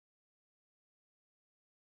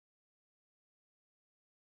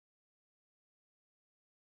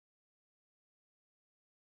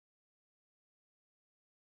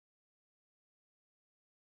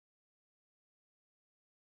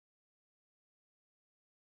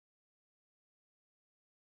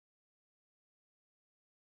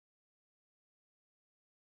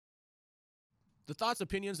The thoughts,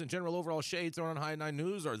 opinions, and general overall shades thrown on High at 9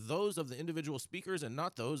 News are those of the individual speakers and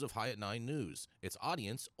not those of High at 9 News, its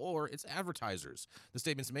audience, or its advertisers. The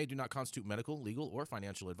statements made do not constitute medical, legal, or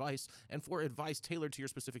financial advice, and for advice tailored to your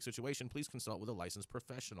specific situation, please consult with a licensed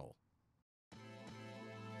professional.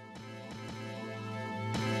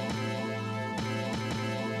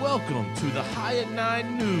 Welcome to the High at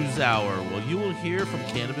 9 News Hour, where you will hear from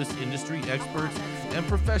cannabis industry experts and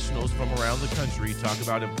professionals from around the country talk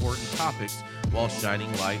about important topics while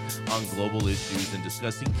shining light on global issues and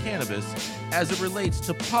discussing cannabis as it relates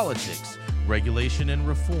to politics, regulation and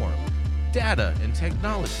reform, data and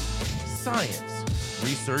technology, science,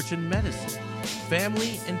 research and medicine,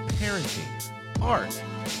 family and parenting, art,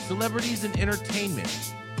 celebrities and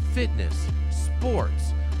entertainment, fitness,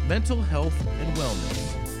 sports, mental health and wellness,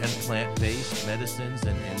 and plant-based medicines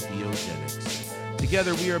and entheogenics.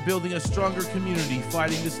 Together, we are building a stronger community,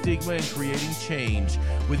 fighting the stigma and creating change.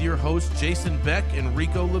 With your hosts, Jason Beck and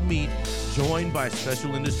Rico Lamite, joined by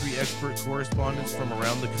special industry expert correspondents from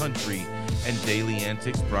around the country, and daily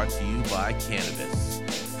antics brought to you by Cannabis.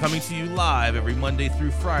 Coming to you live every Monday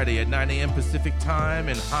through Friday at 9 a.m. Pacific Time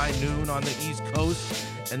and high noon on the East Coast.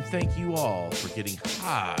 And thank you all for getting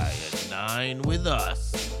high at 9 with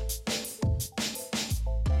us.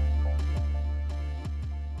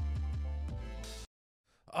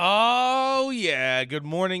 Oh, yeah. Good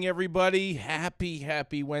morning, everybody.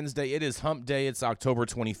 Happy Wednesday. It is Hump Day. It's October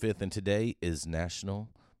 25th, and today is National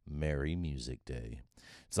Merry Music Day.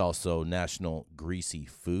 It's also National Greasy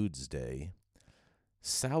Foods Day,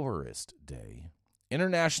 Sourest Day,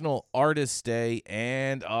 International Artist Day,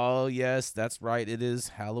 and, oh, yes, that's right, it is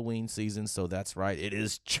Halloween season, so that's right, it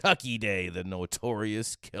is Chucky Day, the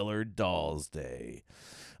notorious Killer Dolls Day.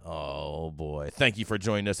 Oh, boy. Thank you for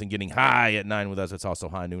joining us and getting high at 9 with us. It's also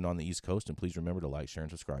high noon on the East Coast. And please remember to like, share, and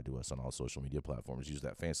subscribe to us on all social media platforms. Use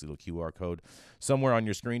that fancy little QR code somewhere on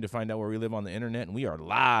your screen to find out where we live on the internet. And we are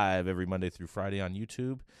live every Monday through Friday on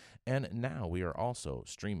YouTube. And now we are also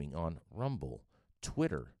streaming on Rumble,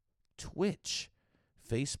 Twitter, Twitch,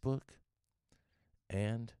 Facebook,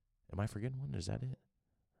 and am I forgetting one? Is that it?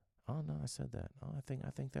 Oh, no, I said that. Oh, I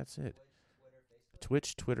think that's it.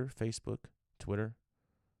 Twitch, Twitter, Facebook, Twitter.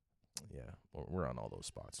 Yeah, we're on all those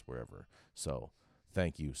spots, wherever. So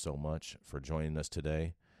thank you so much for joining us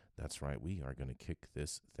today. That's right, we are going to kick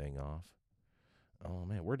this thing off. Oh,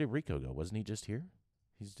 man, where did Rico go? Wasn't he just here?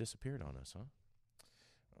 He's disappeared on us, huh?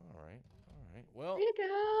 All right. Well, way to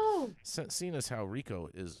go. Seeing as how Rico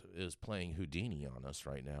is playing Houdini on us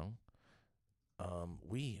right now, I'm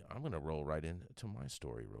going to roll right into my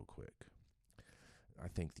story real quick. I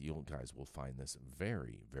think you guys will find this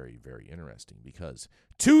very, very, very interesting because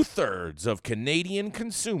 2/3 of Canadian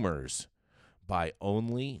consumers buy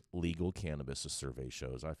only legal cannabis, a survey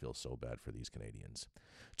shows. I feel so bad for these Canadians.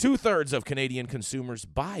 2/3 of Canadian consumers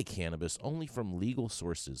buy cannabis only from legal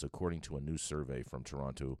sources, according to a new survey from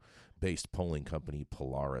Toronto-based polling company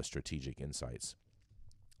Polara Strategic Insights.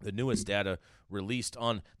 The newest data released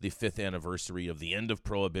on the 5th anniversary of the end of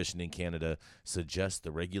prohibition in Canada suggests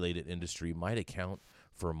the regulated industry might account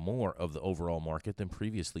for more of the overall market than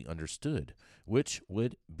previously understood, which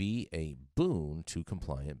would be a boon to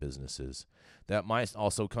compliant businesses. That might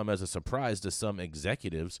also come as a surprise to some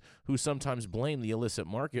executives who sometimes blame the illicit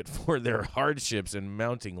market for their hardships and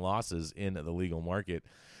mounting losses in the legal market.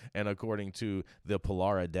 And according to the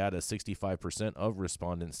Polara data, 65% of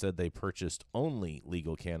respondents said they purchased only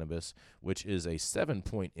legal cannabis, which is a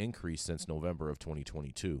 7-point increase since November of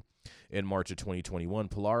 2022. In March of 2021,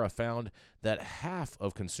 Polara found that half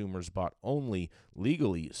of consumers bought only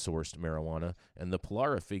legally sourced marijuana, and the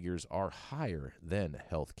Polara figures are higher than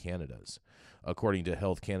Health Canada's. According to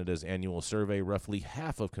Health Canada's annual survey, roughly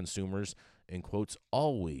half of consumers, in quotes,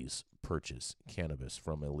 always purchase cannabis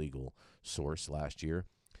from a legal source last year,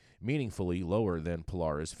 meaningfully lower than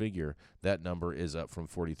Polara's figure. That number is up from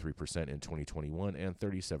 43% in 2021 and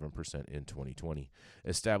 37% in 2020,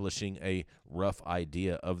 establishing a rough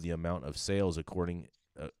idea of the amount of sales occurring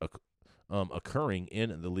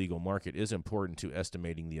in the legal market is important to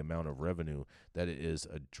estimating the amount of revenue that is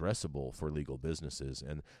addressable for legal businesses.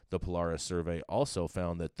 And the Polara survey also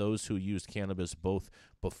found that those who used cannabis both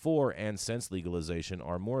before and since legalization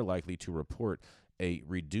are more likely to report a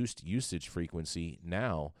reduced usage frequency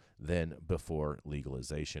now than before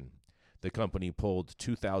legalization. The company polled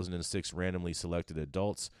 2,006 randomly selected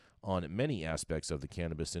adults on many aspects of the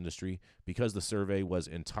cannabis industry. Because the survey was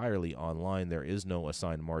entirely online, there is no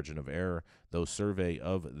assigned margin of error, though survey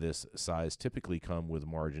of this size typically come with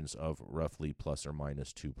margins of roughly plus or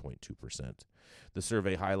minus 2.2%. The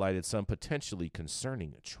survey highlighted some potentially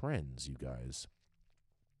concerning trends, you guys.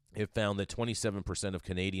 It found that 27% of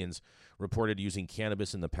Canadians reported using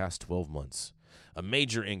cannabis in the past 12 months, a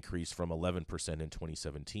major increase from 11% in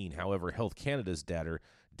 2017. However, Health Canada's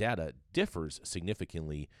data differs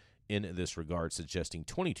significantly in this regard, suggesting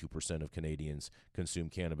 22% of Canadians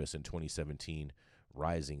consumed cannabis in 2017,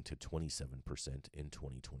 rising to 27% in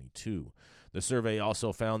 2022. The survey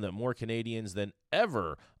also found that more Canadians than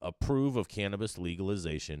ever approve of cannabis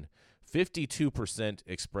legalization. 52%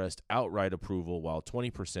 expressed outright approval, while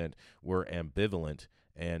 20% were ambivalent,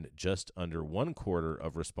 and just under one quarter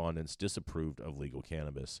of respondents disapproved of legal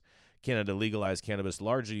cannabis. Canada legalized cannabis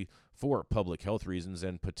largely for public health reasons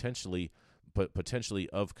and potentially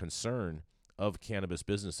of concern of cannabis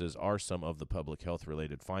businesses are some of the public health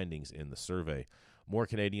related findings in the survey. More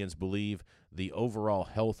Canadians believe the overall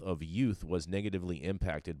health of youth was negatively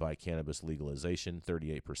impacted by cannabis legalization,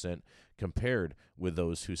 38%, compared with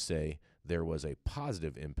those who say there was a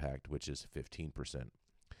positive impact, which is 15%.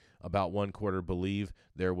 About one quarter believe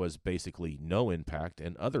there was basically no impact,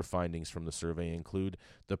 and other findings from the survey include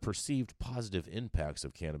the perceived positive impacts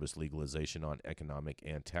of cannabis legalization on economic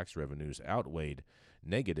and tax revenues outweighed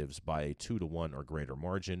negatives by a 2-to-1 or greater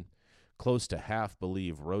margin. Close to half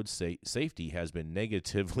believe road safety has been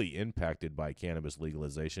negatively impacted by cannabis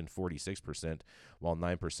legalization, 46%, while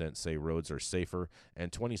 9% say roads are safer,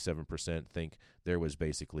 and 27% think there was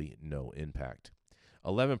basically no impact.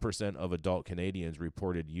 11% of adult Canadians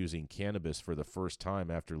reported using cannabis for the first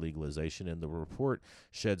time after legalization, and the report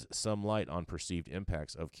sheds some light on perceived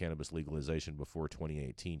impacts of cannabis legalization before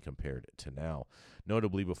 2018 compared to now.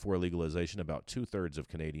 Notably, before legalization, about two-thirds of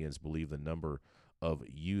Canadians believe the number of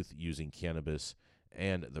youth using cannabis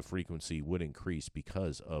and the frequency would increase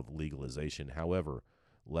because of legalization. However,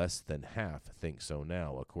 less than half think so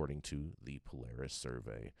now, according to the Polaris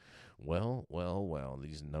survey. Well,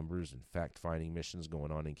 these numbers and fact-finding missions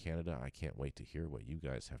going on in Canada, I can't wait to hear what you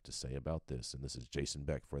guys have to say about this. And this is Jason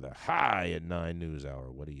Beck for the High at 9 News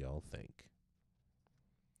Hour. What do y'all think?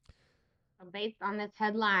 Based on this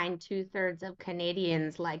headline, 2/3 of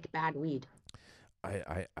Canadians like bad weed.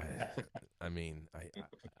 I mean,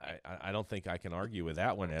 I don't think I can argue with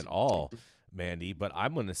that one at all, Mandy. But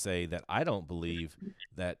I'm going to say that I don't believe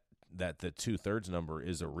that the two-thirds number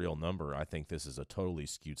is a real number. I think this is a totally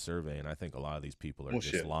skewed survey, and I think a lot of these people are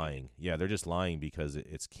just lying. Yeah, they're just lying because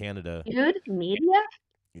it's Canada. Dude, media?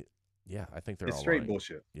 Yeah, I think they're It's all straight lying.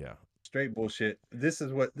 bullshit. Yeah. Straight bullshit. This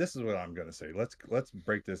is what I'm gonna say. Let's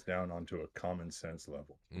break this down onto a common sense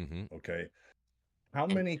level. Mm-hmm. Okay. How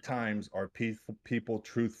many times are people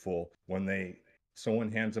truthful when someone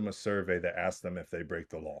hands them a survey that asks them if they break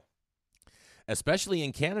the law? Especially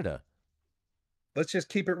in Canada. Let's just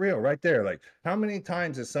keep it real right there. Like, how many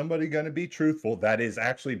times is somebody going to be truthful that is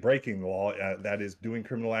actually breaking the law, that is doing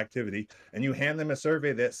criminal activity, and you hand them a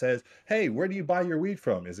survey that says, "Hey, where do you buy your weed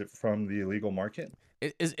from? Is it from the illegal market?"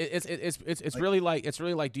 It's really like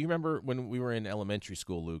Do you remember when we were in elementary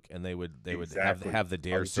school, Luke, and they would Exactly. have the I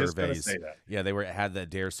dare was just gonna surveys? say that. Yeah, they had the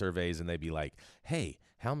dare surveys, and they'd be like, "Hey,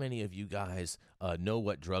 how many of you guys know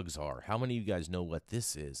what drugs are? How many of you guys know what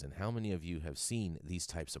this is? And how many of you have seen these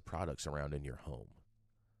types of products around in your home?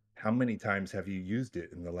 How many times have you used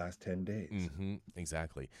it in the last 10 days? Mm-hmm,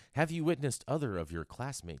 exactly. Have you witnessed other of your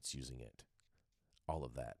classmates using it? All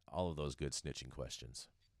of that, all of those good snitching questions.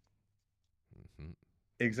 Mm-hmm.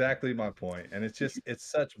 Exactly my point. And it's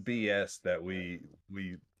such BS that we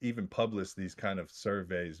even publish these kind of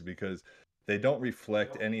surveys because they don't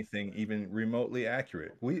reflect anything even remotely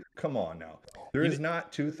accurate. We come on now. There You is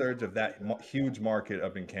not two-thirds of that huge market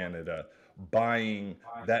up in Canada buying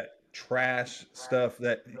that trash stuff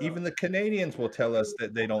that even the Canadians will tell us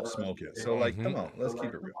that they don't smoke it. So like, Mm-hmm. come on, let's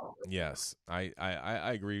keep it real. Yes, I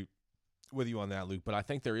agree with you on that, Luke. But I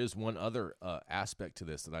think there is one other aspect to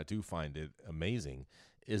this that I do find it amazing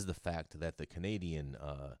is the fact that the Canadian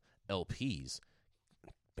LPs,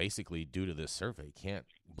 basically due to this survey, can't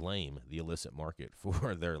blame the illicit market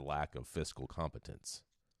for their lack of fiscal competence.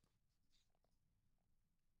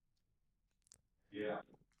 Yeah.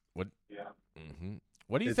 What? Yeah. Mm-hmm.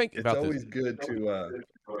 What do you It's think it's about this? always good to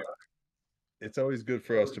it's always good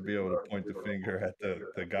for us to be able to point the finger at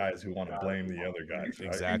the guys who want to blame the other guys, right?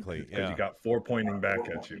 Exactly. Because you Yeah. got four pointing back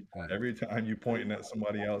at you. Mm. Every time you pointing at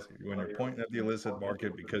somebody else, when you're pointing at the illicit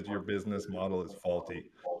market because your business model is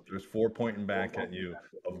faulty, there's four pointing back at you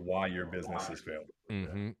of why your business has failed.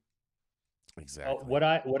 Mm-hmm. Exactly. What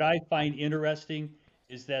I find interesting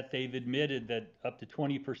is that they've admitted that up to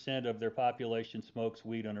 20% of their population smokes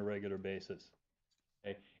weed on a regular basis.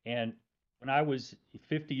 Okay? And when I was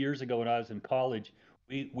 50 years ago, when I was in college,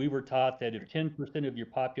 we were taught that if 10% of your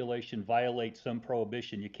population violates some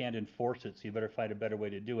prohibition, you can't enforce it, so you better find a better way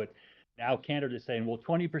to do it. Now Canada's saying, well,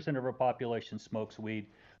 20% of our population smokes weed.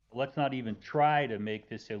 Let's not even try to make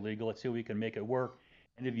this illegal. Let's see if we can make it work.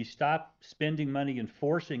 And if you stop spending money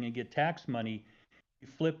enforcing and get tax money, you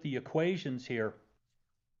flip the equations here,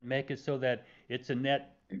 make it so that it's a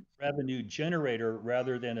net revenue generator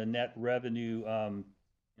rather than a net revenue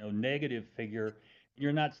negative figure.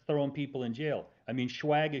 You're not throwing people in jail. I mean,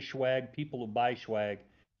 swag is swag. People will buy swag,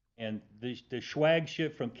 and the swag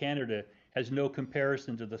shit from Canada has no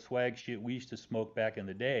comparison to the swag shit we used to smoke back in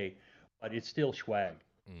the day, but it's still swag.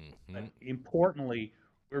 Mm-hmm. But importantly,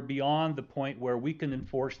 we're beyond the point where we can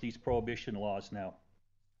enforce these prohibition laws now.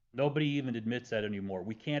 Nobody even admits that anymore.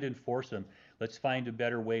 We can't enforce them. Let's find a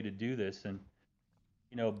better way to do this. And,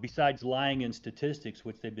 besides lying in statistics,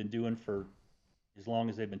 which they've been doing for as long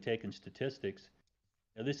as they've been taking statistics,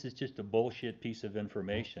 this is just a bullshit piece of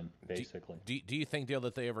information, basically. Do you think, Dale,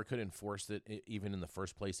 that they ever could enforce it even in the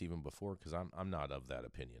first place, even before? Because I'm not of that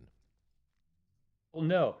opinion. Well,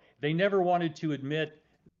 no, they never wanted to admit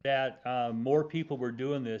that more people were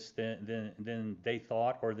doing this than they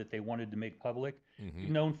thought, or that they wanted to make public. Mm-hmm. We've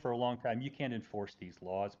known for a long time you can't enforce these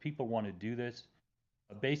laws. People want to do this.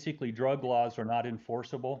 Basically, drug laws are not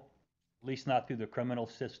enforceable, at least not through the criminal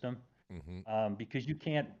system, because you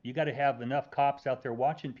got to have enough cops out there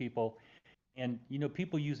watching people. And,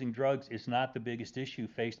 people using drugs is not the biggest issue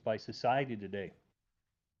faced by society today.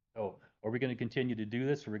 So are we going to continue to do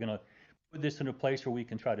this? Or are we going to put this in a place where we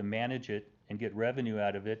can try to manage it and get revenue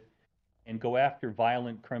out of it and go after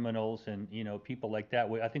violent criminals and, people like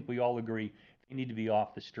that? I think we all agree they need to be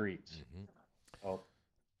off the streets. Mm-hmm. So,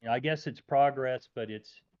 I guess it's progress, but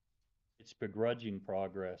it's begrudging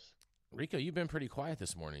progress. Rico, you've been pretty quiet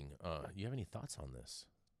this morning. You have any thoughts on this?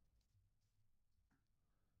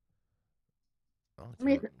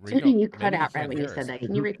 Rico, Rico, you cut maybe out you right can't when you hear said us. that.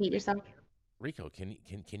 Can you repeat yourself? Rico, can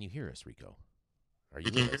you hear us, Rico? Are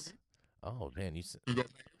you with us? Oh man,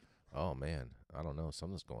 oh man, I don't know.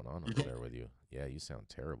 Something's going on over there with you. Yeah, you sound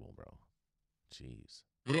terrible, bro. Jeez.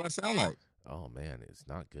 What do I sound like? Oh man, it's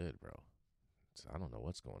not good, bro. I don't know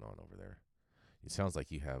what's going on over there. It sounds like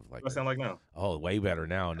you have like. What do I sound like now? Oh, way better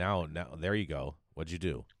now. Now, there you go. What'd you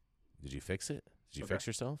do? Did you fix it? Did you fix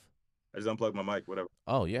yourself? I just unplugged my mic, whatever.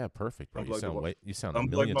 Oh yeah, perfect, bro. You sound a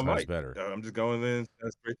million times better. I'm just going in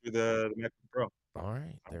straight through the MacBook Pro. All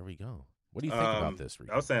right, there we go. What do you think about this,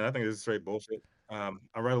 Rico? I was saying, I think this is straight bullshit. I'm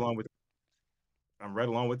right along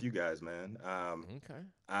with you guys, man. Okay.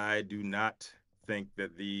 I do not think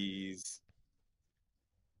that these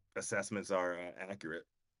assessments are accurate.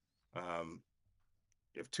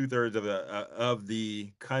 If 2/3 of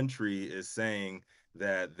the country is saying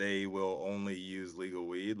that they will only use legal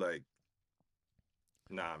weed, like,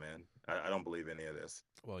 nah, man, I don't believe any of this.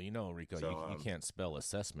 Well, Rico, So, you can't spell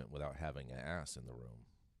assessment without having an ass in the room.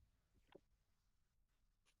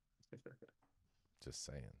 Just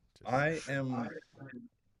saying. I am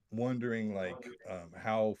wondering, like,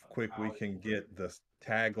 how quick we can get the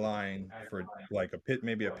tagline for like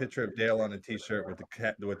maybe a picture of Dale on a T-shirt with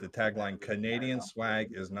the tagline "Canadian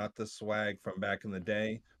swag is not the swag from back in the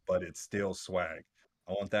day, but it's still swag."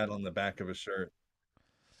 I want that on the back of a shirt.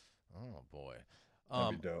 Oh boy.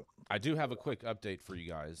 That'd be dope. I do have a quick update for you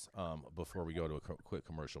guys before we go to a quick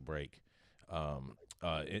commercial break.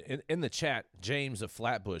 In the chat, James of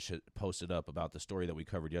Flatbush had posted up about the story that we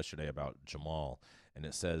covered yesterday about Jamal, and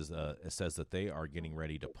it says that they are getting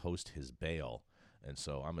ready to post his bail, and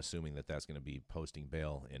so I'm assuming that that's going to be posting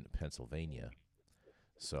bail in Pennsylvania.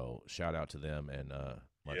 So shout out to them and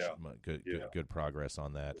good progress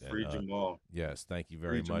on that. Free Jamal. Yes, thank you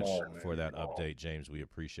very much for that Jamal. update, James. We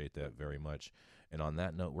appreciate that very much. And on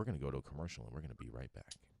that note, we're going to go to a commercial, and we're going to be right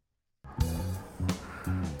back.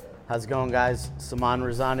 How's it going, guys? Saman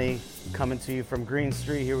Razani coming to you from Green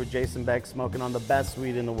Street here with Jason Beck, smoking on the best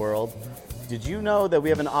weed in the world. Did you know that we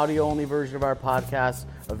have an audio-only version of our podcast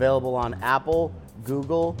available on Apple,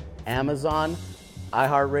 Google, Amazon,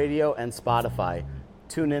 iHeartRadio, and Spotify?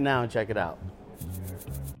 Tune in now and check it out.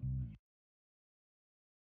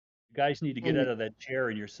 You guys need to get out of that chair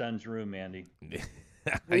in your son's room, Andy.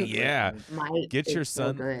 Yeah. Mike, Get your it's so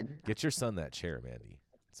son good. Get your son that chair, Mandy.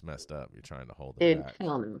 It's messed up. You're trying to hold it Dude, back.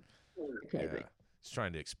 killing him. Okay, Yeah. He's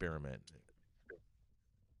trying to experiment.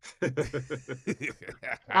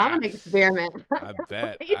 I'm an experiment. I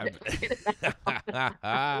bet.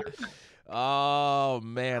 Oh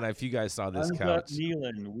man, if you guys saw this couch.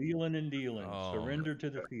 Kneeling, wheeling and dealing. Oh. Surrender to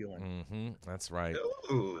the feeling. That's right.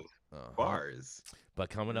 Ooh. Bars. But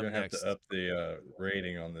coming We're up gonna have next, to up the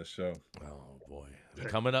rating on this show. oh boy,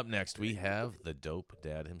 coming up next, we have the dope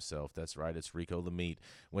dad himself. That's right, it's Rico the Meat.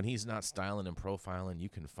 When he's not styling and profiling, you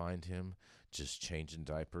can find him just changing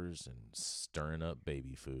diapers and stirring up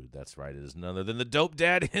baby food. That's right, it is none other than the dope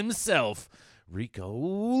dad himself,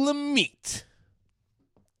 Rico the Meat.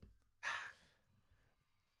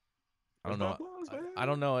 I don't know. I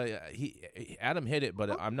don't know. Adam hit it,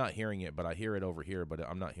 but I'm not hearing it. But I hear it over here, but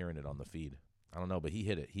I'm not hearing it on the feed. I don't know, but he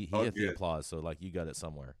hit it. He hit the applause, so like you got it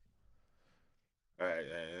somewhere. All right,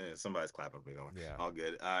 somebody's clapping for me. Yeah. All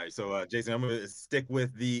good. All right, so Jason, I'm gonna stick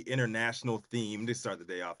with the international theme to start the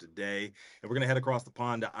day off today, and we're gonna head across the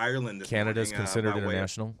pond to Ireland this Canada's morning. considered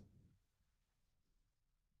international.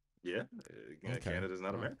 Yeah, Okay. Canada's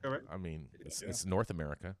not America, right? I mean, it's North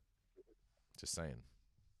America. Just saying.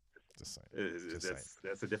 Just saying.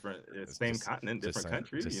 That's a different, same continent, different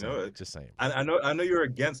country. Just you know, saying, just saying. I know you're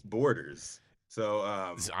against borders, so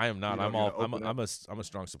I am not. you know, I'm a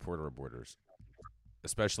strong supporter of borders,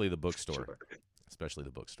 especially the bookstore. Sure. Especially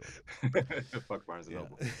the bookstore. Fuck Barnes and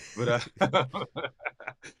Noble. But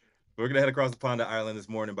we're gonna head across the pond to Ireland this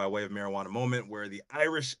morning by way of Marijuana Moment, where the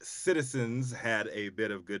Irish citizens had a bit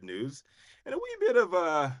of good news and a wee bit of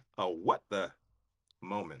a what the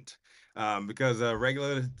moment. Because a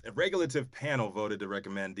regulative panel voted to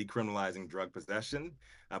recommend decriminalizing drug possession,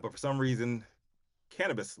 but for some reason,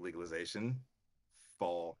 cannabis legalization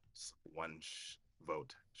falls one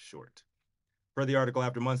vote short. Per the article,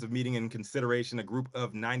 after months of meeting and consideration, a group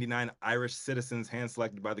of 99 Irish citizens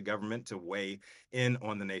hand-selected by the government to weigh in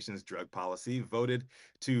on the nation's drug policy voted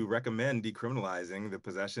to recommend decriminalizing the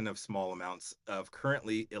possession of small amounts of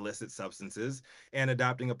currently illicit substances and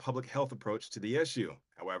adopting a public health approach to the issue.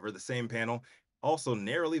 However, the same panel also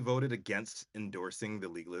narrowly voted against endorsing the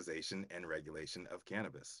legalization and regulation of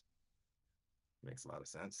cannabis. Makes a lot of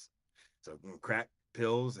sense. So crack,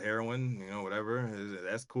 pills, heroin, whatever,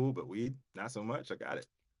 that's cool, but weed, not so much. I got it.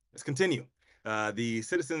 Let's continue. The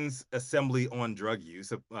Citizens Assembly on Drug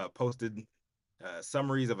Use posted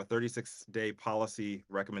summaries of a 36 policy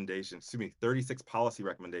recommendations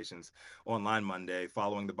online Monday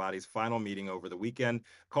following the body's final meeting over the weekend,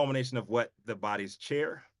 culmination of what the body's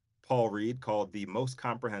chair, Paul Reed, called the most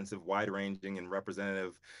comprehensive, wide-ranging, and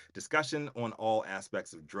representative discussion on all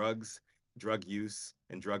aspects of drugs, drug use,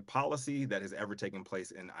 and drug policy that has ever taken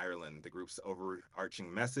place in Ireland. The group's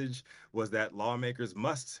overarching message was that lawmakers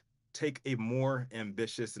must take a more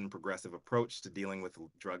ambitious and progressive approach to dealing with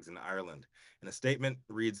drugs in Ireland. In a statement,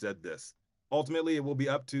 Reed said this: ultimately, it will be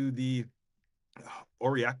up to the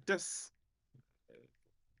Oireachtas,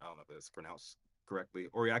 I don't know if it's pronounced correctly,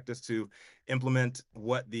 Oireachtas, to implement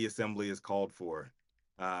what the assembly is called for,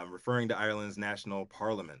 referring to Ireland's national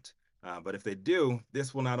parliament. But if they do,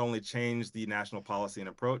 this will not only change the national policy and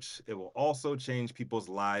approach, it will also change people's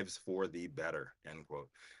lives for the better, end quote.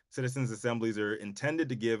 Citizens' assemblies are intended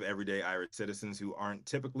to give everyday Irish citizens who aren't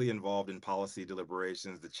typically involved in policy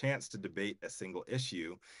deliberations the chance to debate a single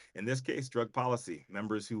issue, in this case, drug policy.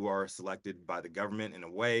 Members who are selected by the government in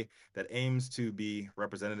a way that aims to be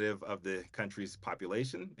representative of the country's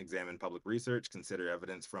population, examine public research, consider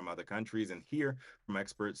evidence from other countries, and hear from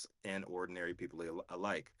experts and ordinary people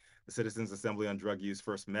alike. The Citizens Assembly on Drug Use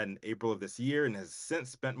first met in April of this year and has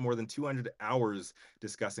since spent more than 200 hours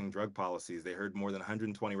discussing drug policies. They heard more than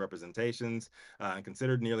 120 representations and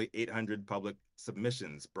considered nearly 800 public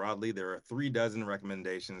submissions. Broadly, there are 36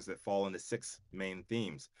 recommendations that fall into 6 main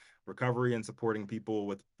themes: recovery and supporting people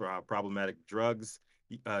with problematic drug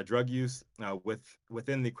use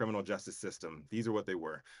within the criminal justice system. These are what they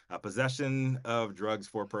were: possession of drugs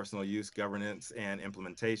for personal use, governance and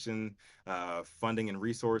implementation, funding and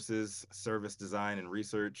resources, service design and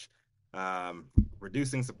research,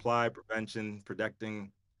 reducing supply, prevention,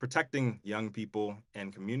 protecting young people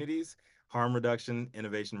and communities, harm reduction,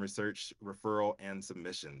 innovation research, referral, and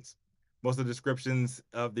submissions. Most of the descriptions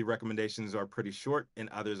of the recommendations are pretty short and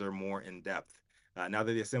others are more in depth. Now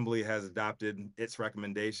that the Assembly has adopted its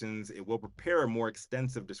recommendations, it will prepare a more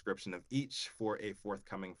extensive description of each for a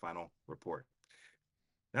forthcoming final report.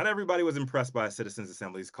 Not everybody was impressed by a Citizens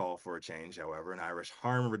Assembly's call for a change, however. An Irish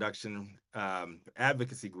harm reduction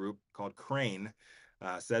advocacy group called Crane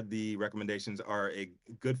said the recommendations are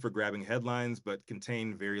good for grabbing headlines, but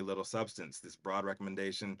contain very little substance. This broad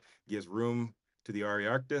recommendation gives room to the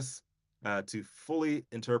Oireachtas to fully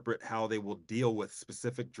interpret how they will deal with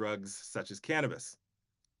specific drugs such as cannabis,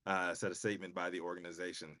 said a statement by the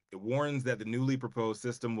organization. It warns that the newly proposed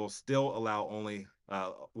system will still allow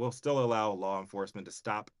law enforcement to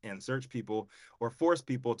stop and search people or force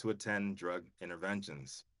people to attend drug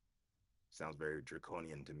interventions. Sounds very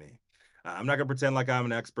draconian to me. I'm not going to pretend like I'm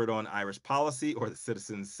an expert on Irish policy or the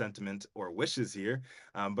citizens' sentiment or wishes here,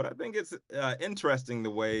 but I think it's interesting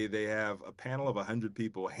the way they have a panel of 100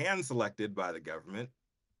 people hand selected by the government.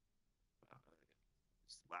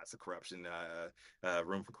 Lots of corruption,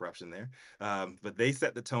 room for corruption there. But they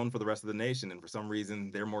set the tone for the rest of the nation, and for some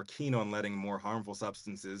reason, they're more keen on letting more harmful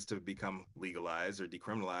substances to become legalized or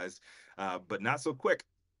decriminalized, but not so quick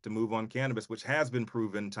to move on cannabis, which has been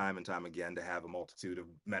proven time and time again to have a multitude of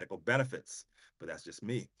medical benefits. But that's just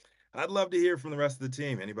me. I'd love to hear from the rest of the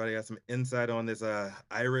team. Anybody got some insight on this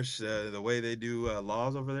Irish, the way they do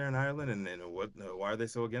laws over there in Ireland, and what, why are they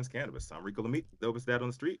so against cannabis? I'm Rico Lamite, dopest dad on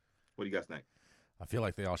the street. What do you guys think? I feel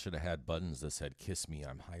like they all should have had buttons that said "Kiss me,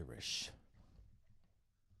 I'm Irish."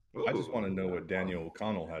 I just want to know what Daniel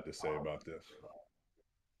O'Connell had to say about this.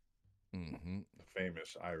 Mm-hmm. The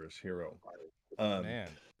famous Irish hero. Man,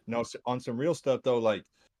 No, on some real stuff though, like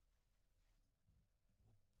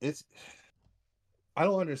it's I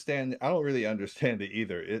don't understand. I don't really understand it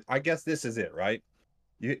either. I guess this is it, right?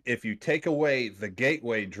 If you take away the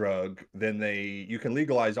gateway drug, then you can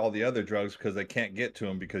legalize all the other drugs because they can't get to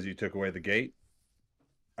them because you took away the gate.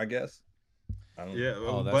 I guess. I don't Yeah,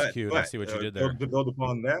 Oh, that's cute. I see what you did there. To build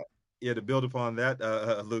upon that,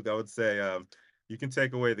 Luke, I would say you can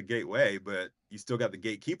take away the gateway, but you still got the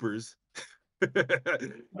gatekeepers.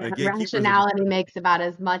 The gatekeepers are Rationality makes about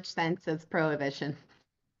as much sense as prohibition.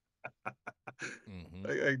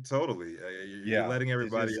 totally. You're letting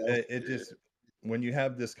everybody else. It just when you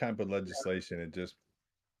have this kind of legislation, it just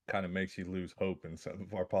kind of makes you lose hope in some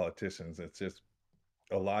of our politicians. It's just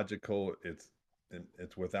illogical. It's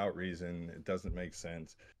without reason. It doesn't make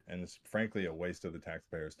sense, and it's frankly a waste of the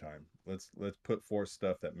taxpayers' time. Let's put forth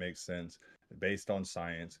stuff that makes sense based on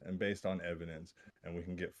science and based on evidence, and we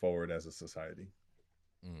can get forward as a society.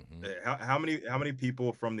 How many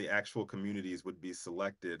people from the actual communities would be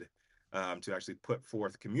selected to actually put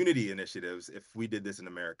forth community initiatives if we did this in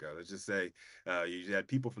America? Let's just say you had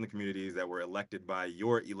people from the communities that were elected by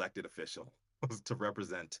your elected official to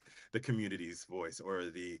represent the community's voice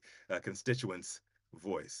or the constituents'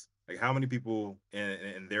 voice. Like how many people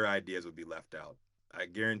and their ideas would be left out? I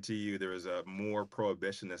guarantee you there is more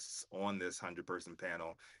prohibitionists on this 100-person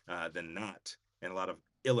panel than not, and a lot of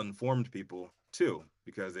ill-informed people too,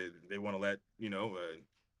 because they want to let you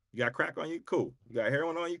got crack on you, cool. You got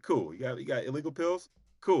heroin on you, cool. You got illegal pills,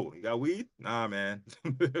 cool. You got weed, nah, man,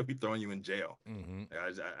 we throwing you in jail.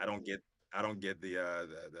 I don't get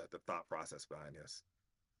the thought process behind this.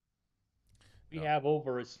 We have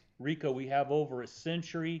over a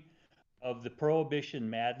century of the prohibition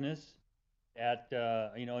madness that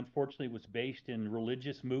unfortunately was based in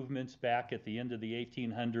religious movements back at the end of the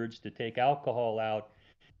 1800s to take alcohol out,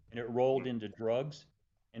 and it rolled into drugs.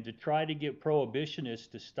 And to try to get prohibitionists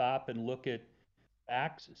to stop and look at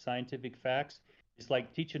facts, scientific facts, is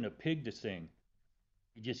like teaching a pig to sing.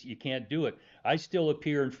 You can't do it. I still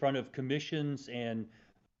appear in front of commissions and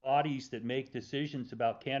bodies that make decisions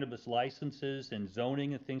about cannabis licenses and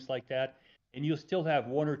zoning and things like that, and you'll still have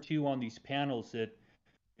one or two on these panels that,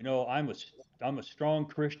 I'm a strong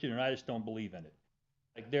Christian and I just don't believe in it.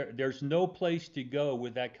 Like there's no place to go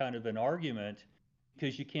with that kind of an argument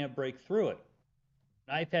because you can't break through it.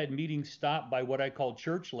 And I've had meetings stopped by what I call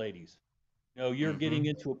church ladies. You're getting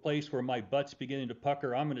into a place where my butt's beginning to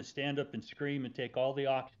pucker. I'm going to stand up and scream and take all the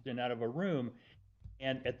oxygen out of a room.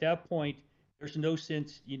 And at that point, there's no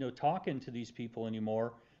sense, talking to these people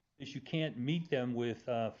anymore because you can't meet them with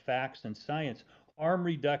facts and science. Harm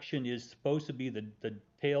reduction is supposed to be the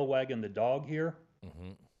tail wagging the dog here.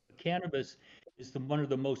 Cannabis is one of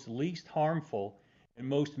the most least harmful and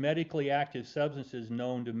most medically active substances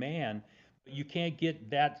known to man. But you can't get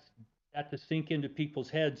that to sink into people's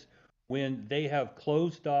heads when they have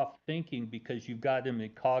closed off thinking because you've got them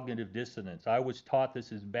in cognitive dissonance. I was taught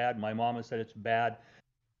this is bad. My mama said it's bad.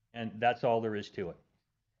 And that's all there is to it.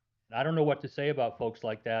 And I don't know what to say about folks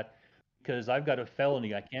like that because I've got a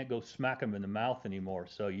felony. I can't go smack them in the mouth anymore.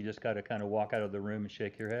 So you just got to kind of walk out of the room and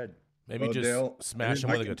shake your head. Maybe Well, just Dale, smash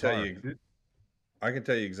them with a guitar. I can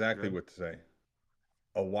tell you exactly what to say.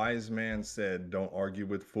 A wise man said, "Don't argue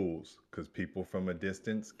with fools, because people from a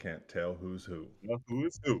distance can't tell who's who." Who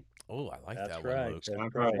is who? Oh, I like That's that right. one, Luke.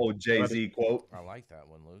 That's right. Old Jay-Z quote. I like that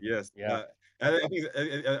one, Luke. Yes. Yeah.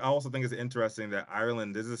 I also think it's interesting that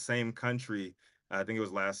Ireland is the same country. I think it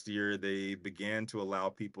was last year they began to allow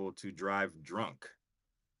people to drive drunk,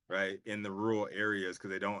 right, in the rural areas because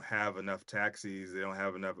they don't have enough taxis, they don't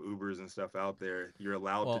have enough Ubers and stuff out there. You're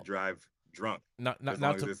allowed to drive drunk, as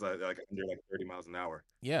long as it's like under 30 miles an hour.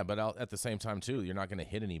 Yeah, but at the same time too, you're not going to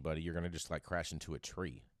hit anybody. You're going to just like crash into a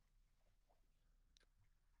tree.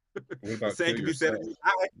 What The about same kill can be said if yourself? you're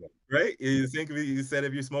high, right? The same can be said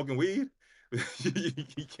if you're smoking weed.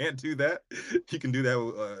 You can't do that. You can do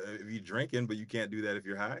that if you're drinking, but you can't do that if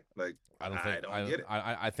you're high. Like, I don't I think don't get it.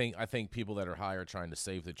 I think people that are high are trying to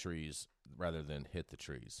save the trees rather than hit the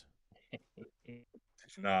trees.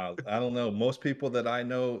 Nah, I don't know. Most people that I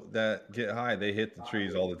know that get high, they hit the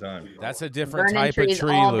trees all the time. That's a different Burning type of trees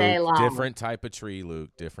tree, all day Luke. long. Different type of tree, Luke.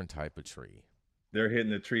 Different type of tree. They're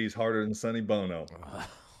hitting the trees harder than Sonny Bono.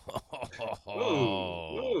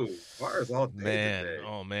 Whoa, bars all day Man, today.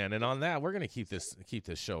 oh man. And on that, we're gonna keep this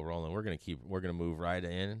show rolling. We're gonna move right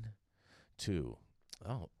in to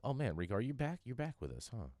oh man, Rico, are you back? You're back with us,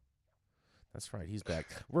 huh? That's right, he's back.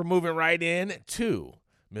 We're moving right in to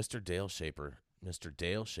Mr. Dale Schaefer. Mr.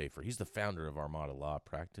 Dale Schaefer. He's the founder of Armada Law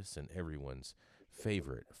Practice and everyone's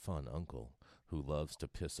favorite fun uncle who loves to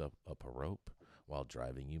piss up a rope while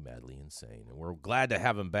driving you madly insane. And we're glad to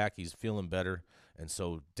have him back. He's feeling better. And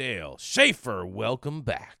so, Dale Schaefer, welcome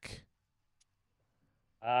back.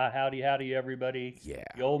 Howdy, everybody. Yeah.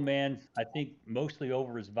 The old man, I think, mostly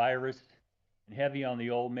over his virus and heavy on the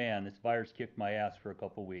old man. This virus kicked my ass for a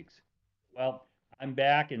couple weeks. Well, I'm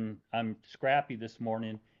back and I'm scrappy this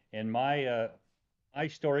morning. And my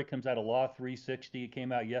story comes out of Law 360. It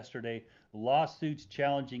came out yesterday. Lawsuits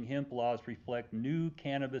challenging hemp laws reflect new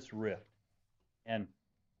cannabis rift. And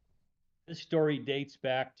this story dates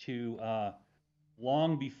back to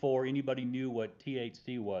long before anybody knew what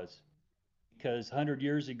THC was. Because 100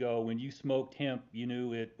 years ago, when you smoked hemp, you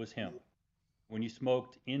knew it was hemp. When you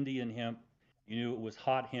smoked Indian hemp, you knew it was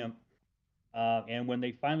hot hemp. And when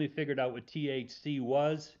they finally figured out what THC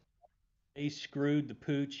was, they screwed the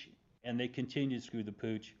pooch, and they continue to screw the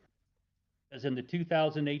pooch. As in the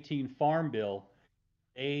 2018 Farm Bill,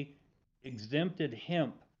 they exempted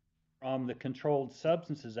hemp from the Controlled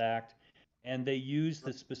Substances Act, and they used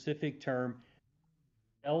the specific term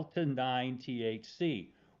Delta 9 THC,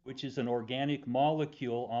 which is an organic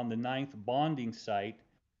molecule on the 9th bonding site.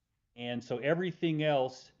 And so everything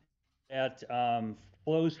else that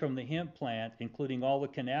flows from the hemp plant, including all the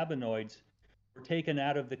cannabinoids, were taken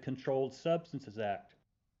out of the Controlled Substances Act.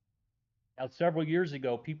 Now, several years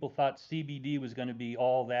ago, people thought CBD was going to be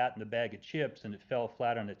all that in a bag of chips, and it fell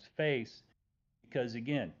flat on its face because,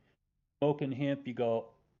 again, smoking hemp, you go,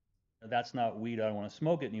 that's not weed, I don't want to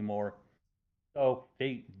smoke it anymore. So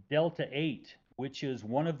they Delta 8, which is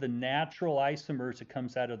one of the natural isomers that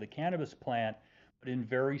comes out of the cannabis plant, but in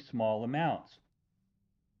very small amounts.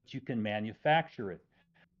 But you can manufacture it.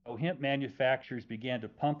 So hemp manufacturers began to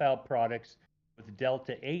pump out products with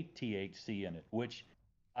Delta 8 THC in it, which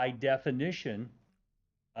by definition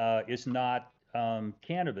is not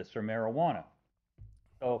cannabis or marijuana.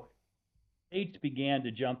 So states began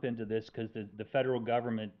to jump into this because the federal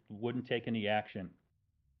government wouldn't take any action.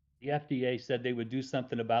 The FDA said they would do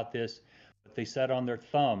something about this, but they sat on their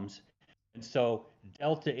thumbs. And so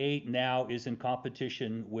Delta 8 now is in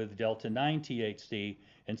competition with Delta 9 THC.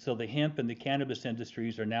 And so the hemp and the cannabis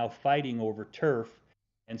industries are now fighting over turf,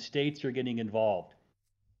 and states are getting involved.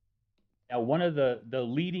 Now, one of the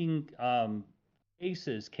leading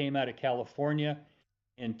cases came out of California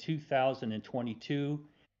in 2022.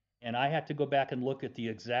 And I had to go back and look at the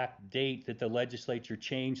exact date that the legislature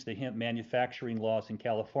changed the hemp manufacturing laws in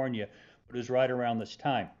California, but it was right around this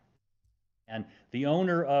time. And the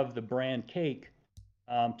owner of the brand Cake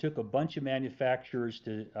took a bunch of manufacturers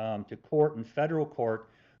to court in federal court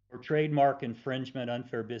for trademark infringement,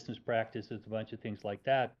 unfair business practices, a bunch of things like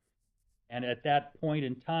that. And at that point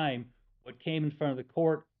in time, what came in front of the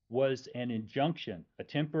court was an injunction, a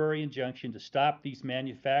temporary injunction to stop these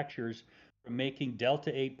manufacturers from making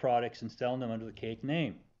Delta 8 products and selling them under the Cake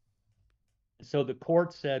name. And so the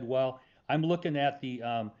court said, well, I'm looking at the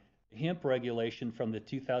hemp regulation from the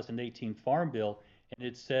 2018 Farm Bill, and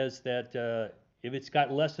it says that if it's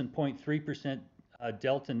got less than 0.3%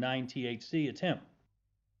 Delta 9 THC, it's hemp.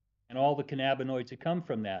 And all the cannabinoids that come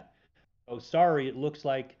from that. Oh, sorry, it looks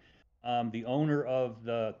like the owner of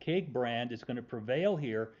the Cake brand is going to prevail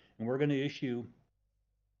here, and we're going to issue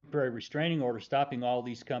temporary restraining order stopping all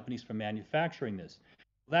these companies from manufacturing this.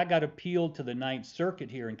 That got appealed to the Ninth Circuit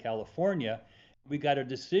here in California. We got a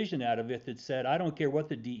decision out of it that said, I don't care what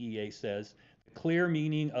the DEA says, the clear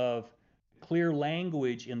meaning of clear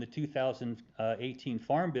language in the 2018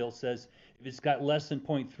 Farm Bill says if it's got less than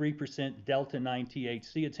 0.3% Delta 9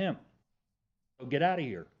 THC, it's hemp. So get out of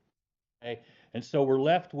here. Okay? And so we're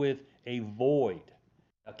left with a void.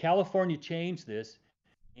 Now, California changed this,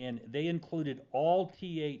 and they included all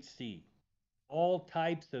THC, all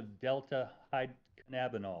types of delta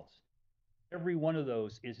cannabinoids. Every one of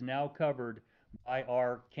those is now covered by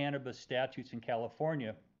our cannabis statutes in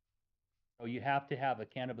California. So you have to have a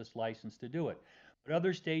cannabis license to do it. But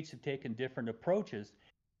other states have taken different approaches.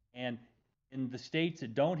 And in the states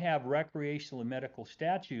that don't have recreational and medical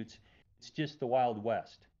statutes, it's just the Wild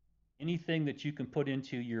West. Anything that you can put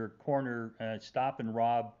into your corner stop and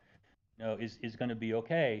rob, is going to be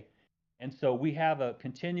okay. And so we have a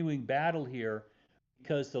continuing battle here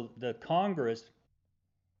because the Congress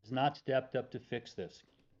has not stepped up to fix this.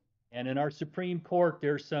 And in our Supreme Court,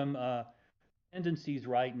 there's some tendencies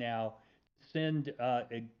right now to send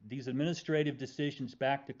these administrative decisions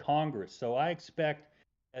back to Congress. So I expect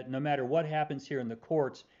that no matter what happens here in the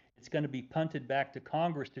courts, it's going to be punted back to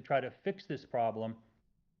Congress to try to fix this problem,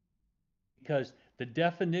 because the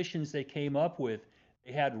definitions they came up with,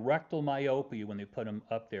 they had rectal myopia when they put them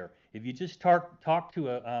up there. If you just talk to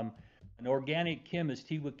an organic chemist,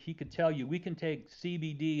 he could tell you we can take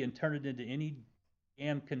CBD and turn it into any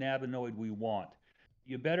damn cannabinoid we want.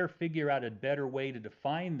 You better figure out a better way to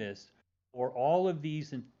define this, or all of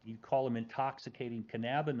these, you call them intoxicating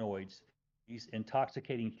cannabinoids, these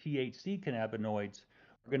intoxicating THC cannabinoids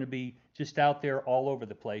are going to be just out there all over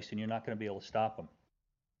the place, and you're not going to be able to stop them.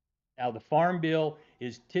 Now, the Farm Bill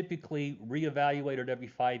is typically reevaluated every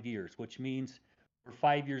 5 years, which means we're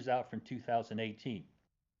 5 years out from 2018.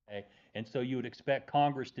 Okay? And so you would expect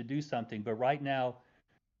Congress to do something, but right now,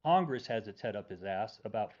 Congress has its head up his ass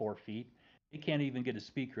about 4 feet. They can't even get a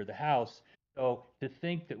Speaker of the House. So to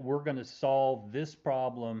think that we're going to solve this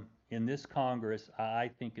problem in this Congress, I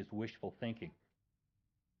think is wishful thinking.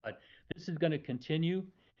 But this is going to continue.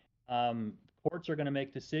 Courts are going to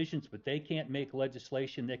make decisions, but they can't make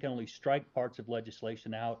legislation. They can only strike parts of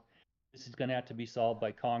legislation out. This is going to have to be solved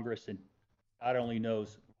by Congress, and God only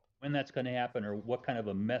knows when that's going to happen or what kind of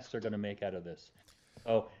a mess they're going to make out of this.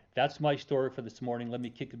 So that's my story for this morning. Let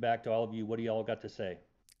me kick it back to all of you. What do y'all got to say?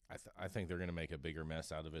 I think they're going to make a bigger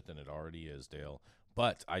mess out of it than it already is, Dale.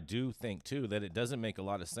 But I do think, too, that it doesn't make a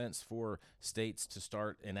lot of sense for states to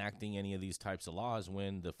start enacting any of these types of laws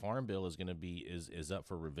when the Farm Bill is going to be is up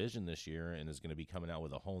for revision this year and is going to be coming out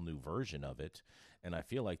with a whole new version of it. And I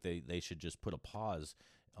feel like they should just put a pause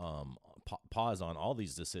on all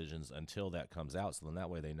these decisions until that comes out, so then that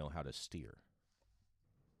way they know how to steer.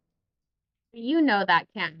 You know that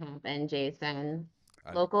can't happen, Jason.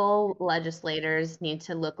 Local legislators need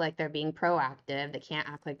to look like they're being proactive. They can't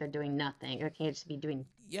act like they're doing nothing. They can't just be doing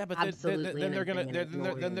but absolutely then they're gonna anything.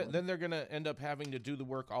 then they're gonna end up having to do the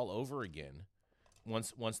work all over again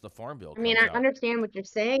once the Farm Bill I mean, comes I out. understand what you're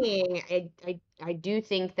saying. I do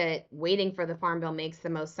think that waiting for the Farm Bill makes the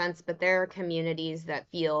most sense, but there are communities that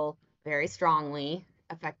feel very strongly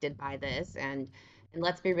affected by this, and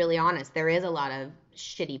let's be really honest, there is a lot of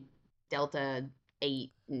shitty Delta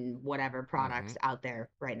 8 and whatever products out there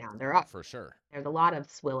right now. There are. For sure. There's a lot of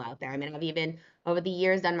swill out there. I mean, I've even over the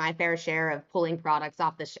years done my fair share of pulling products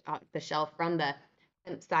off the shelf from the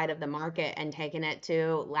side of the market and taking it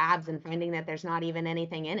to labs and finding that there's not even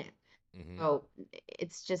anything in it. So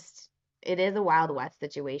it's just, it is a Wild West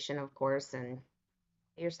situation, of course, and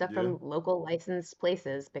get your stuff from local licensed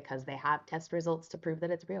places because they have test results to prove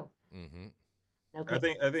that it's real. I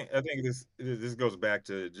think this goes back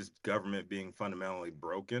to just government being fundamentally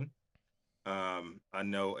broken. I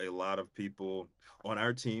know a lot of people on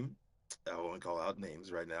our team. I won't call out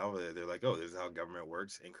names right now. But they're like, "Oh, this is how government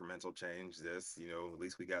works: incremental change. This, at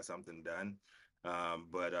least we got something done."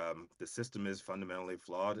 But the system is fundamentally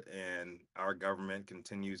flawed, and our government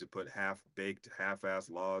continues to put half-baked,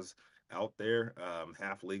 half-assed laws out there,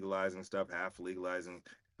 half legalizing stuff, half legalizing,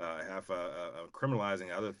 half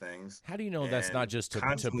criminalizing other things. How do you know that's not just to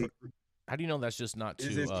how do you know that's just not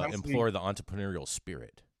to implore the entrepreneurial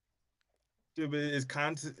spirit? It's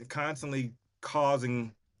constantly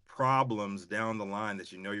causing problems down the line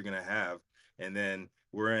that you're going to have. And then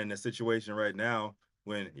we're in a situation right now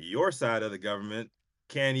when your side of the government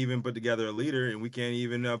can't even put together a leader, and we can't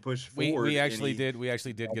even push forward. We actually did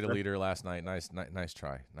get a leader last night. Nice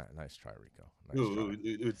try. Nice try, Rico.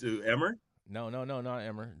 Nice try. Emmer? No, not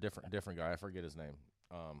Emmer. Different guy. I forget his name.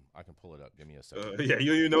 I can pull it up. Give me a second. Yeah,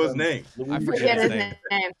 you even know his name. I forget his name.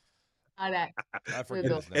 I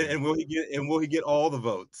forget his name. And will he get all the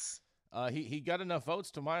votes? He got enough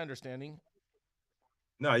votes, to my understanding.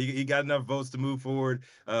 No, he got enough votes to move forward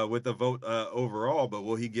with the vote overall, but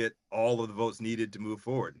will he get all of the votes needed to move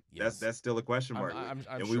forward? Yes. That's still a question mark. I'm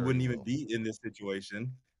and sure we wouldn't even be in this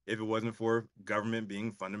situation if it wasn't for government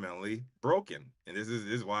being fundamentally broken. And this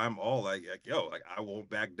is why I'm all like I won't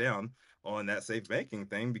back down on that safe banking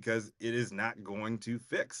thing, because it is not going to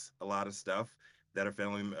fix a lot of stuff that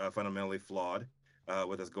are fundamentally flawed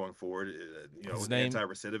with us going forward. His name,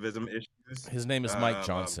 anti-recidivism issue. His name is Mike Um,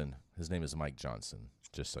 Johnson. His name is Mike Johnson,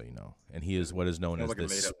 just so you know. And he is what is known Sounds as like a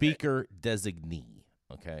the made-up name. speaker designee.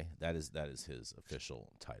 Okay? That is his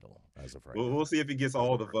official title as of right now. We'll see if he gets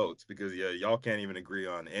all the votes because y'all can't even agree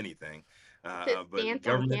on anything. His But stance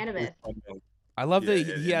on government is cannabis. fundamental. I love that Yeah,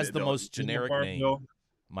 he and has the most original generic Farm name, Bill,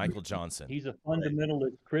 Michael Johnson. He's a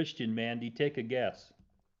fundamentalist Christian, Mandy. Take a guess.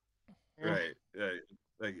 right?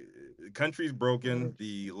 Like the country's broken,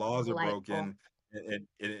 the laws are Delightful. broken,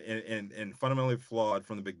 and fundamentally flawed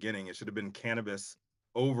from the beginning. It should have been cannabis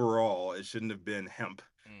overall. It shouldn't have been hemp.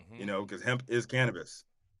 Mhm. You know, because hemp is cannabis.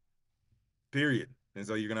 Period. And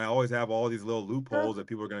so you're gonna always have all these little loopholes that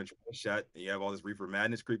people are gonna try to shut. And you have all this reefer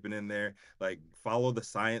madness creeping in there. Like follow the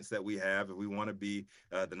science that we have. If we want to be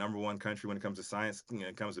the number one country when it comes to science, you know,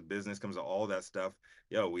 it comes to business, comes to all that stuff.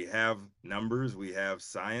 We have numbers, we have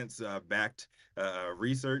science backed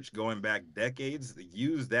research going back decades.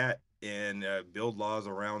 Use that and build laws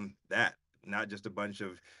around that, not just a bunch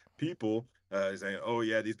of people saying, "Oh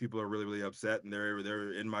yeah, these people are really, really upset, and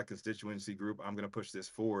they're in my constituency group. I'm going to push this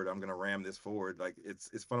forward. I'm going to ram this forward." Like it's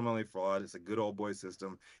fundamentally flawed. It's a good old boy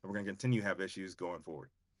system, and we're going to continue to have issues going forward.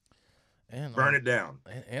 And Burn it down.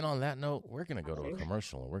 And on that note, we're going to go to a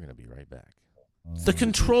commercial, and we're going to be right back. The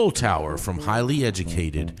Control Tower from Highly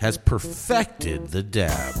Educated has perfected the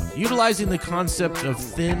dab. Utilizing the concept of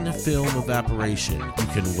thin film evaporation, you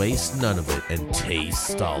can waste none of it and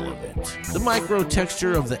taste all of it. The micro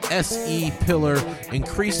texture of the SE pillar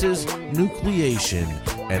increases nucleation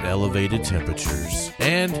at elevated temperatures.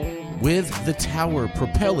 And with the tower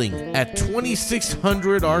propelling at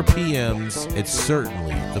 2,600 RPMs, it's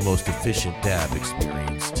certainly the most efficient dab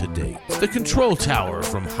experience to date. The Control Tower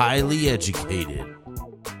from Highly Educated.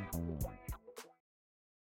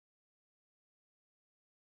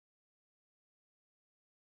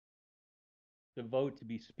 To vote to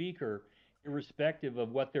be speaker, irrespective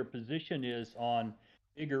of what their position is on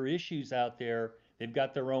bigger issues out there. They've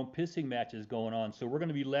got their own pissing matches going on. So we're going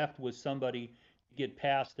to be left with somebody to get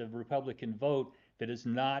past a Republican vote that is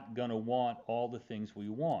not going to want all the things we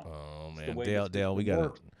want. Oh It's the man, way Dale, the Dale, system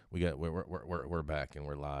works. we're back and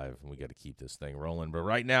we're live and we got to keep this thing rolling. But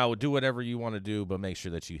right now, do whatever you want to do, but make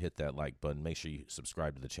sure that you hit that like button. Make sure you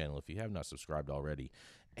subscribe to the channel if you have not subscribed already,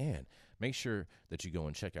 and make sure that you go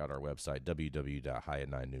and check out our website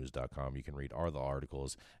www.highat9news.com. You can read all the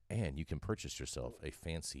articles, and you can purchase yourself a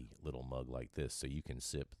fancy little mug like this so you can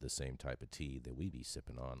sip the same type of tea that we be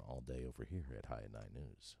sipping on all day over here at High at 9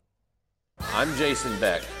 News. I'm Jason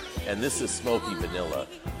Beck, and this is Smoky Vanilla.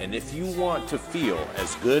 And if you want to feel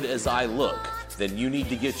as good as I look, then you need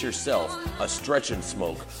to get yourself a stretch and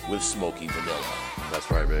smoke with Smoky Vanilla. That's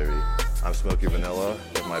right, baby. I'm Smoky Vanilla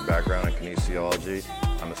with my background in kinesiology.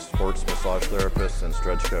 I'm a sports massage therapist and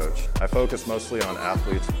stretch coach. I focus mostly on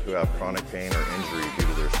athletes who have chronic pain or injury due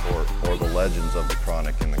to their sport, or the legends of the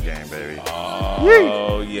chronic in the game, baby.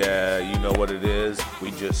 Oh, yeah, you know what it is.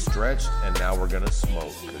 We just stretched, and now we're going to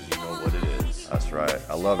smoke, because you know what it is. That's right.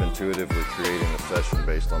 I love intuitively creating a session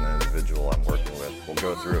based on the individual I'm working with. We'll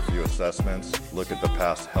go through a few assessments, look at the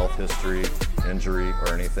past health history, injury, or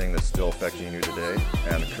anything that's still affecting you today,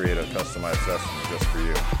 and create a customized session just for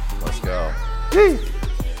you. Let's go. Yee!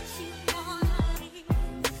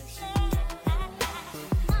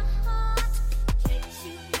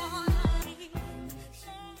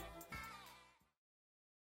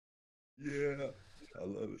 Yeah, I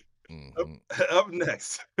love it. Up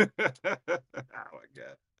next. Oh my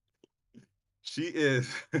God. She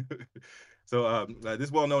is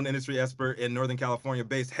this well-known industry expert in Northern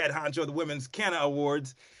California-based head honcho of the Women's Canna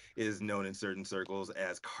Awards is known in certain circles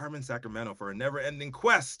as Carmen Sacramento for a never-ending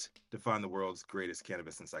quest to find the world's greatest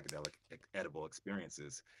cannabis and psychedelic edible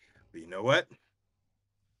experiences. But you know what?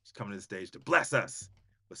 She's coming to the stage to bless us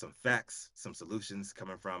with some facts, some solutions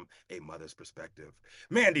coming from a mother's perspective.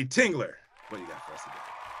 Mandy Tingler, what do you got for us today?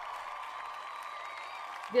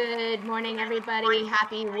 Good morning, everybody.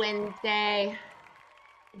 Happy Wednesday.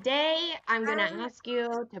 Today, I'm going to ask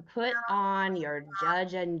you to put on your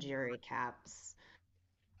judge and jury caps.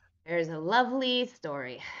 There's a lovely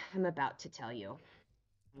story I'm about to tell you.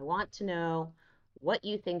 I want to know what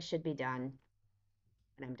you think should be done,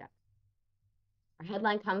 and I'm done. Our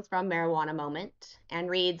headline comes from Marijuana Moment and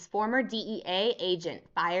reads, former DEA agent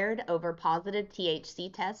fired over positive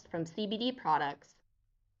THC test from CBD products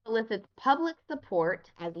solicits public support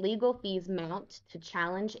as legal fees mount to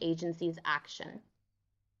challenge agency's action.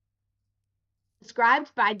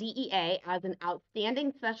 Described by DEA as an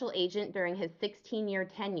outstanding special agent during his 16-year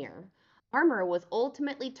tenure, Armour was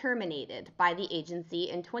ultimately terminated by the agency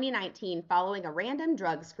in 2019 following a random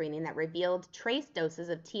drug screening that revealed trace doses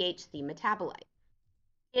of THC metabolites.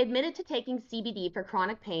 He admitted to taking CBD for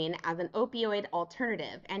chronic pain as an opioid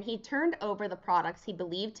alternative, and he turned over the products he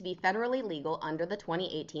believed to be federally legal under the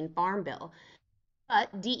 2018 Farm Bill.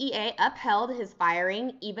 But DEA upheld his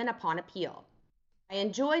firing even upon appeal. I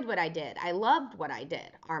enjoyed what I did. I loved what I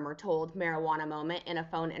did, Armour told Marijuana Moment in a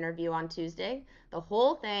phone interview on Tuesday. The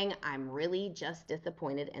whole thing, I'm really just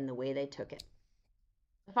disappointed in the way they took it.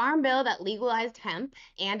 The Farm Bill that legalized hemp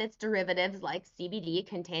and its derivatives like CBD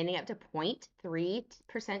containing up to 0.3%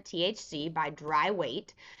 THC by dry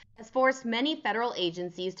weight has forced many federal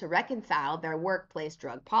agencies to reconcile their workplace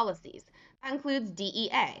drug policies. That includes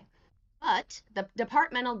DEA. But the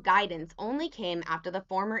departmental guidance only came after the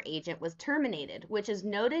former agent was terminated, which is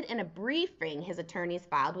noted in a briefing his attorneys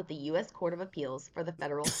filed with the U.S. Court of Appeals for the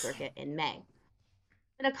Federal Circuit in May.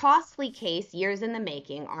 In a costly case years in the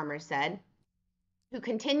making, Armour said, who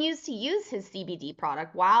continues to use his CBD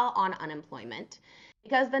product while on unemployment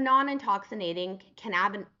because the non-intoxicating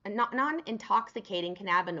cannabinoid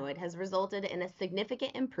has resulted in a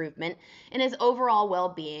significant improvement in his overall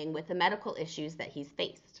well-being with the medical issues that he's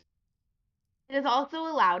faced. It has also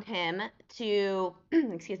allowed him to,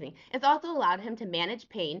 it's also allowed him to manage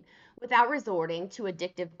pain without resorting to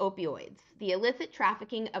addictive opioids, the illicit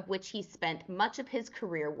trafficking of which he spent much of his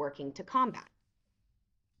career working to combat.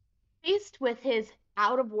 Faced with his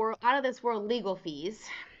out of this world legal fees,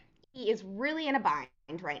 he is really in a bind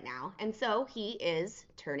right now, and so he is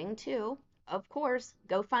turning to, of course,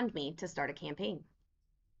 GoFundMe to start a campaign.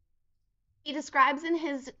 He describes in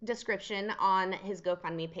his description on his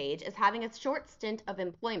GoFundMe page as having a short stint of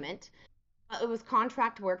employment, but it was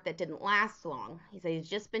contract work that didn't last long. He said he's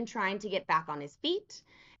just been trying to get back on his feet,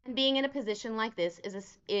 and being in a position like this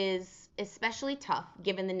is especially tough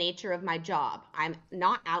given the nature of my job. I'm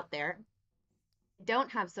not out there. I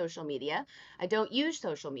don't have social media. I don't use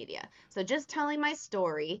social media. So just telling my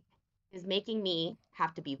story is making me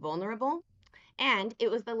have to be vulnerable, and it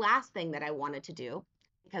was the last thing that I wanted to do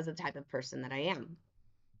because of the type of person that I am.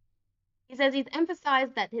 He says he's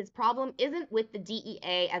emphasized that his problem isn't with the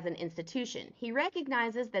DEA as an institution. He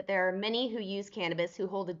recognizes that there are many who use cannabis who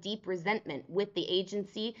hold a deep resentment with the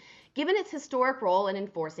agency, given its historic role in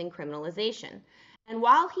enforcing criminalization. And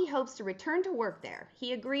while he hopes to return to work there,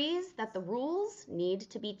 he agrees that the rules need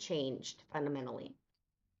to be changed fundamentally.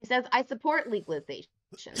 He says, I support legalization.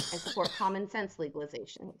 I support common sense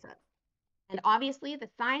legalization, he said. And obviously, the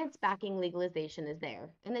science backing legalization is there,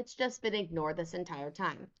 and it's just been ignored this entire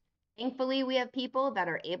time. Thankfully, we have people that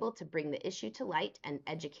are able to bring the issue to light and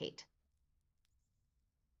educate.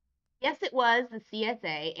 Yes, it was the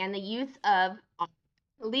CSA and the use of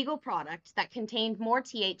legal products that contained more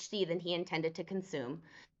THC than he intended to consume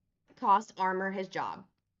that cost Armour his job.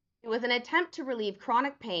 It was an attempt to relieve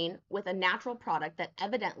chronic pain with a natural product that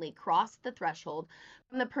evidently crossed the threshold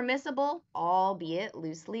from the permissible, albeit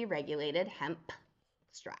loosely regulated, hemp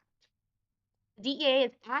extract. The DEA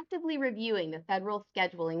is actively reviewing the federal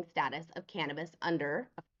scheduling status of cannabis under,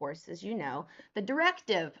 of course, as you know, the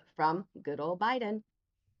directive from good old Biden.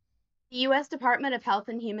 The U.S. Department of Health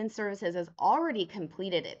and Human Services has already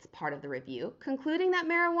completed its part of the review, concluding that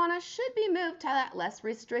marijuana should be moved to that less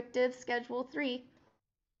restrictive Schedule 3.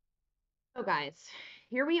 So guys,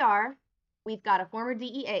 here we are. We've got a former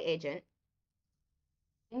DEA agent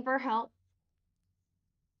asking for help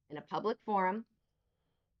in a public forum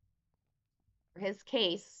for his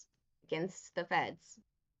case against the feds.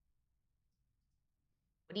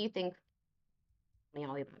 What do you think? Tell me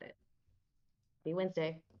all about it. Happy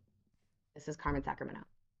Wednesday. This is Carmen Sacramento.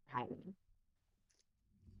 Hi.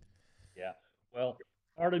 Yeah. Well,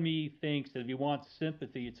 part of me thinks that if you want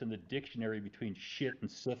sympathy, it's in the dictionary between shit and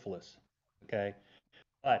syphilis. Okay.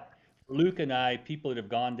 But for Luke and I, people that have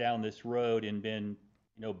gone down this road and been,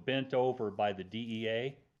 bent over by the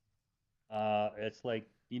DEA, it's like,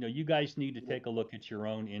 you guys need to take a look at your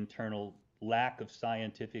own internal lack of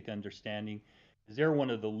scientific understanding. Because they're one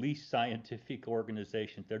of the least scientific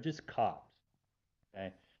organizations. They're just cops.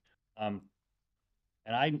 Okay. And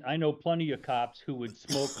I know plenty of cops who would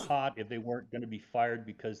smoke pot if they weren't going to be fired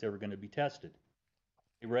because they were going to be tested.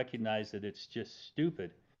 They recognize that it's just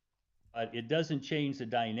stupid. But it doesn't change the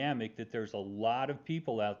dynamic that there's a lot of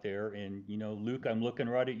people out there, and Luke, I'm looking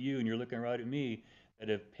right at you, and you're looking right at me, that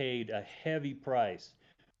have paid a heavy price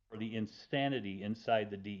for the insanity inside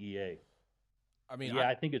the DEA. I mean,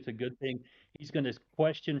 I think it's a good thing. He's going to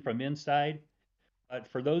question from inside. But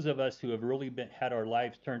for those of us who have really had our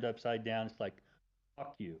lives turned upside down, it's like,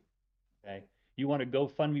 fuck you. Okay. You want to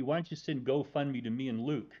GoFundMe? Why don't you send GoFundMe to me and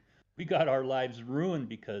Luke? We got our lives ruined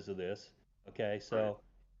because of this. Okay. So,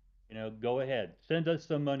 go ahead. Send us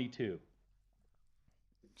some money too.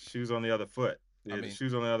 Shoes on the other foot. I The mean-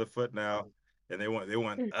 shoes on the other foot now. and they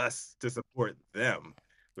want us to support them.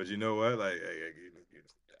 But you know what? Like,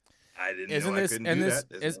 I didn't Isn't know I this couldn't and do this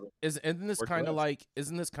that. isn't this worked kind for of us. like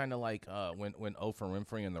when Oprah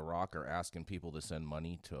Winfrey and The Rock are asking people to send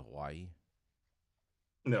money to Hawaii?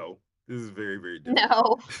 No, this is very, very different.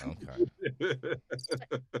 No. Okay,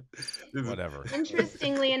 This is- whatever.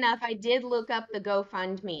 Interestingly enough, I did look up the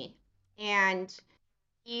GoFundMe, and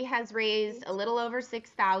he has raised a little over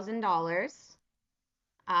 $6,000.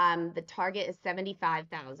 The target is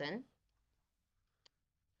 75,000,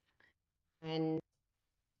 and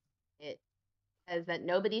it says that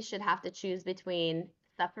nobody should have to choose between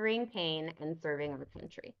suffering pain and serving our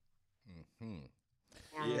country. Hmm.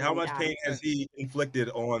 How And, much pain has he inflicted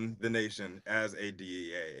on the nation as a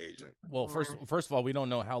DEA agent? Well, first of all, we don't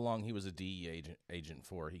know how long he was a DEA agent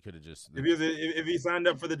for. He could have just. If he signed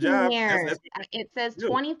up for the 16 job, years. that's It says do.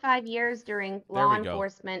 25 years during There law we go.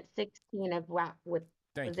 enforcement, 16 of what was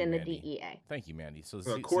Thank you, in the Mandy. DEA. Thank you, Mandy. So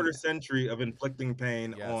a quarter century of inflicting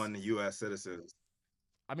pain Yes. on U.S. citizens.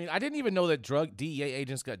 I mean, I didn't even know that DEA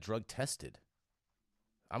agents got drug tested.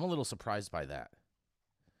 I'm a little surprised by that.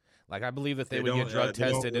 Like, I believe that they would get drug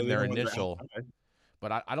tested in their initial,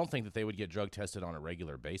 but I don't think that they would get drug tested on a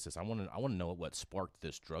regular basis. I want to know what sparked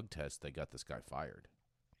this drug test that got this guy fired.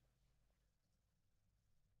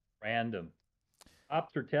 Random.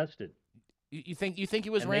 Cops are tested. You think it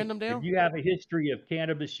was And random, Dale? If you have a history of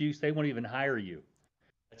cannabis use, they won't even hire you.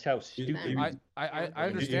 That's how stupid. I You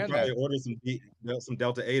understand probably that. ordered some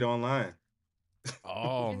Delta 8 online.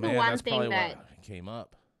 Oh Here's the man, one that's thing probably that- what came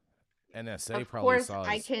up. NSA Of probably course, saw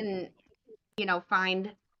I his- can,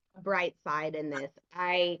 find a bright side in this.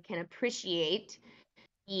 I can appreciate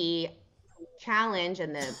the challenge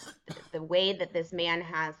and the way that this man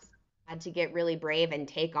has had to get really brave and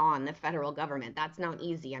take on the federal government. That's not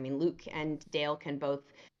easy. I mean, Luke and Dale can both,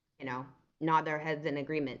 nod their heads in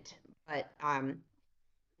agreement. But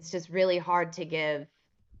it's just really hard to give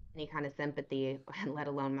any kind of sympathy, let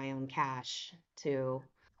alone my own cash, to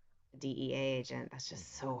a DEA agent. That's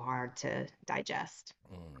just so hard to digest.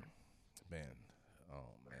 Man, oh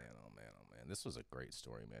man. This was a great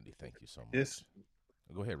story, Mandy. Thank you so much. This-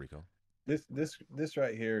 Go ahead, Rico. This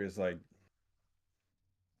right here is like,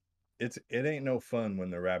 it ain't no fun when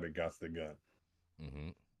the rabbit got the gun. Mm-hmm.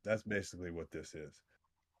 That's basically what this is.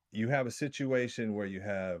 You have a situation where you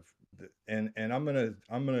have, and I'm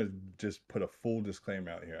gonna just put a full disclaimer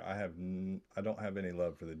out here. I don't have any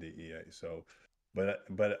love for the DEA. So,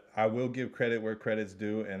 but I will give credit where credit's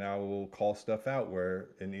due, and I will call stuff out where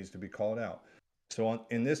it needs to be called out. So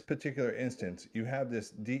in this particular instance, you have this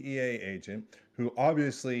DEA agent who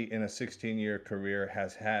obviously in a 16-year career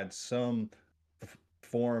has had some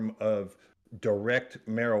form of direct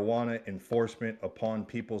marijuana enforcement upon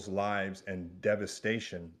people's lives and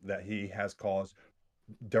devastation that he has caused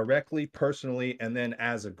directly, personally, and then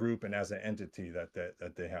as a group and as an entity that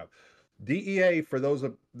they have. DEA, for those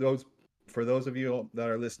of you that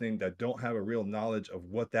are listening that don't have a real knowledge of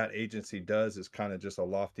what that agency does, is kind of just a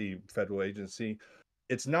lofty federal agency.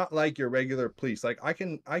 It's not like your regular police. Like I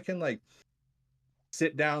can like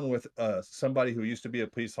sit down with somebody who used to be a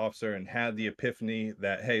police officer and had the epiphany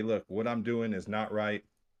that, hey, look, what I'm doing is not right.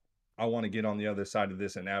 I want to get on the other side of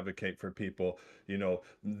this and advocate for people.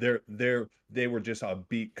 They were just a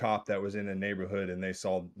beat cop that was in a neighborhood and they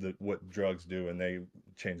saw what drugs do and they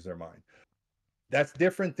changed their mind. That's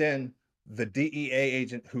different than the DEA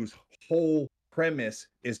agent whose whole premise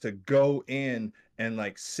is to go in and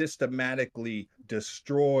like systematically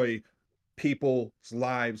destroy people's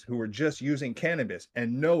lives who are just using cannabis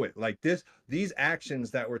and know it. Like these actions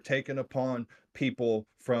that were taken upon people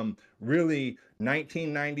from really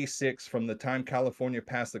 1996, from the time California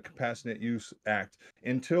passed the Compassionate Use Act,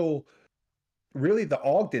 until really the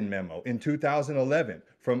Ogden memo in 2011.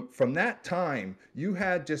 From that time, you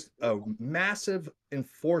had just a massive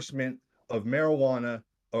enforcement of marijuana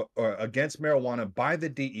or against marijuana by the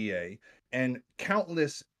DEA, and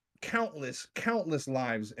countless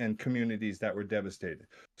lives and communities that were devastated.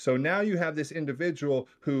 So now you have this individual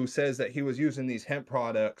who says that he was using these hemp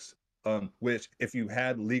products, which if you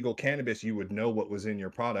had legal cannabis, you would know what was in your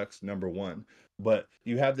products, number one. But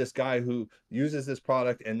you have this guy who uses this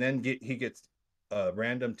product and then he gets a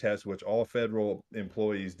random test, which all federal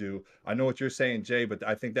employees do. I know what you're saying, Jay, but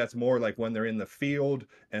I think that's more like when they're in the field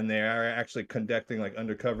and they are actually conducting like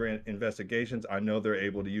undercover investigations. I know they're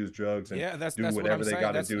able to use drugs and do whatever they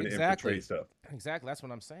got to do to infiltrate stuff. Exactly, that's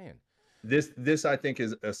what I'm saying. This I think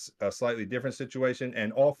is a slightly different situation,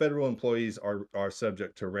 and all federal employees are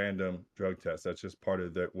subject to random drug tests. That's just part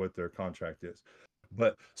of what their contract is.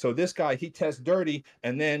 But so this guy, he tests dirty,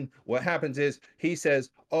 and then what happens is he says,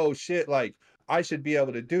 "Oh shit, like I should be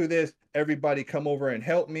able to do this. Everybody come over and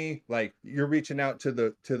help me. Like, you're reaching out to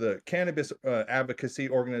the cannabis advocacy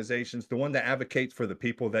organizations, the one that advocates for the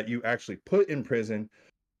people that you actually put in prison.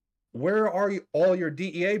 Where are all your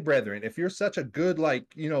DEA brethren? If you're such a good, like,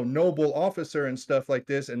 noble officer and stuff like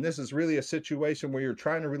this, and this is really a situation where you're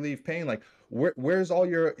trying to relieve pain, like, where's all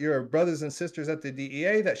your brothers and sisters at the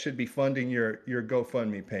DEA that should be funding your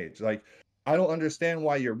GoFundMe page? Like, I don't understand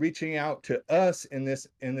why you're reaching out to us in this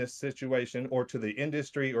situation, or to the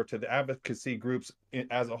industry, or to the advocacy groups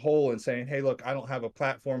as a whole, and saying, hey, look, I don't have a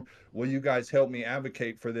platform. Will you guys help me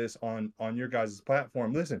advocate for this on your guys'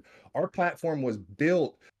 platform? Listen, our platform was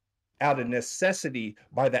built out of necessity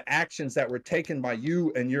by the actions that were taken by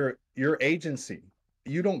you and your agency.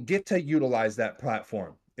 You don't get to utilize that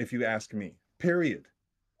platform, if you ask me, period.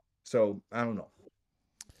 So I don't know.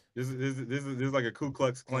 This is like a Ku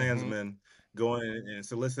Klux Klansman going and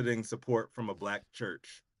soliciting support from a black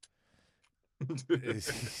church.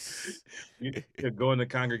 You're going to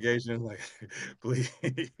congregation like, please.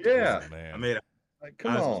 Yeah. Oh, man. I made a Like,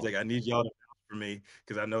 come honest on. mistake. I need y'all to vouch for me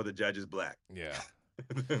because I know the judge is black. Yeah.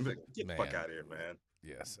 Get the fuck Man. out of here, man.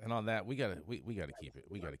 Yes. And on that, we gotta keep it.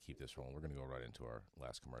 We gotta keep this rolling. We're gonna go right into our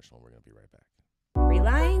last commercial, and we're gonna be right back.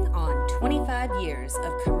 Relying on 25 years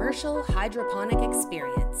of commercial hydroponic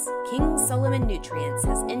experience, King Solomon Nutrients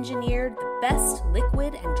has engineered the best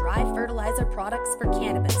liquid and dry fertilizer products for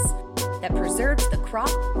cannabis that preserves the crop,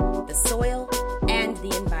 the soil, and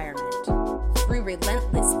the environment. Through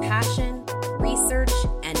relentless passion, research,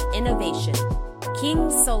 and innovation,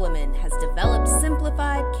 King Solomon has developed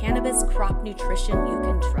simplified cannabis crop nutrition you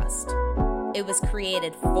can trust. It was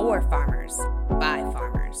created for farmers, by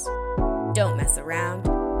farmers. Don't mess around.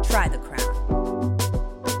 Try the crown.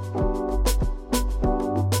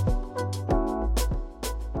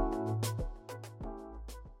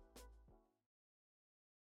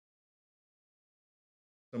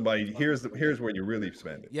 Somebody, here's where you really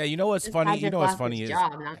spend it. Yeah, you know what's This funny? guy You just know what's lost funny his is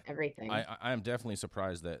job, not everything. I am definitely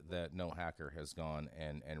surprised that no hacker has gone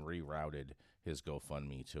and rerouted his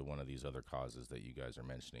GoFundMe to one of these other causes that you guys are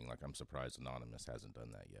mentioning. Like, I'm surprised Anonymous hasn't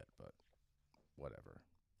done that yet, but whatever.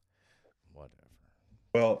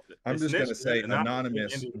 Well, I'm It's just going to snitch- say, not-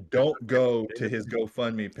 Anonymous, don't go to his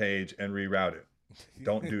GoFundMe page and reroute it.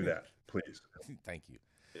 Don't do that, please. Thank you.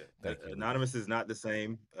 Yeah. Thank you. Anonymous is not the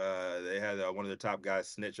same. They had one of their top guys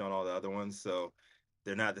snitch on all the other ones, so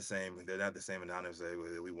they're not the same. They're not the same Anonymous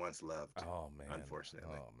that we once loved. Oh man,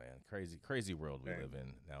 unfortunately. Oh man, crazy world we live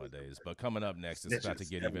in nowadays. But coming up next, it's about to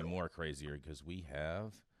get even more crazier because we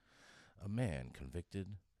have a man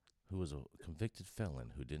who was a convicted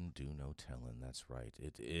felon who didn't do no telling. That's right.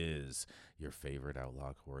 It is your favorite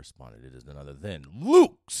outlaw correspondent. It is none other than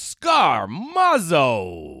Luke Scarmazzo.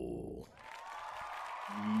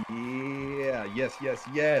 Yeah, yes.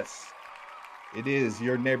 It is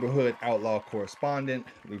your neighborhood outlaw correspondent,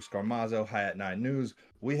 Luke Scarmazzo, High at 9 News.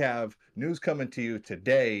 We have news coming to you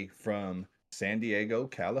today from San Diego,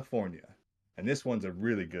 California. And this one's a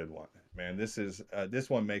really good one, man. This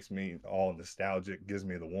one makes me all nostalgic, gives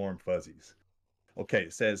me the warm fuzzies. Okay,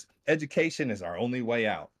 it says, education is our only way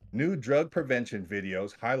out. New drug prevention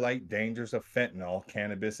videos highlight dangers of fentanyl,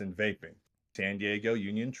 cannabis, and vaping. San Diego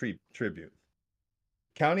Union Tribune.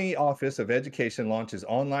 County Office of Education launches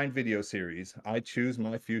online video series, I Choose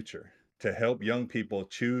My Future, to help young people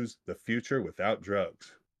choose the future without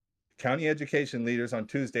drugs. County education leaders on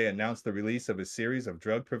Tuesday announced the release of a series of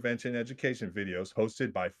drug prevention education videos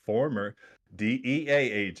hosted by former DEA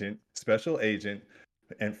agent, special agent,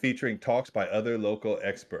 and featuring talks by other local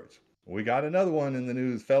experts. We got another one in the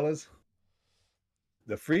news, fellas.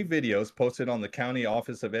 The free videos posted on the County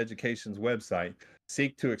Office of Education's website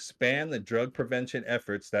seek to expand the drug prevention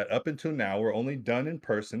efforts that up until now were only done in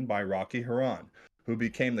person by Rocky Huron, who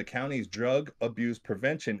became the county's drug abuse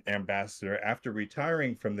prevention ambassador after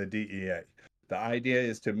retiring from the DEA. The idea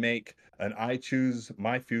is to make an I Choose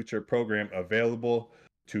My Future program available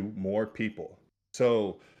to more people.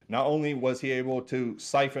 So not only was he able to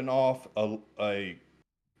siphon off a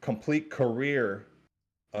complete career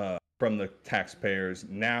from the taxpayers,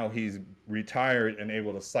 now he's retired and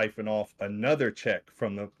able to siphon off another check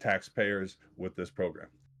from the taxpayers with this program.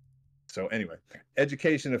 So anyway,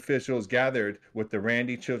 education officials gathered with the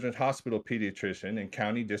Randy Children's Hospital pediatrician and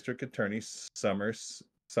County District Attorney Summer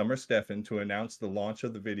Steffen to announce the launch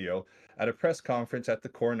of the video at a press conference at the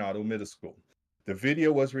Coronado Middle School. The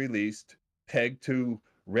video was released pegged to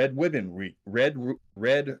Red Ribbon Week,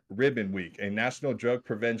 a national drug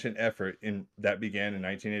prevention effort that began in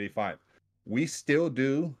 1985. We still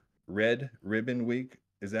do Red Ribbon Week.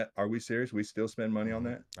 Are we serious? We still spend money on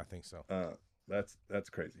that? I think so. That's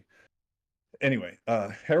crazy. Anyway,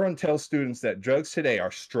 Heron tells students that drugs today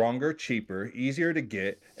are stronger, cheaper, easier to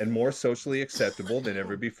get, and more socially acceptable than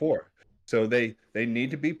ever before. So they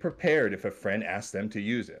need to be prepared if a friend asks them to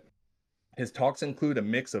use it. His talks include a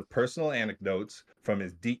mix of personal anecdotes from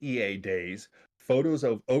his DEA days, photos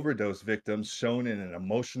of overdose victims shown in an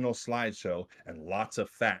emotional slideshow, and lots of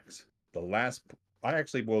facts. The last, I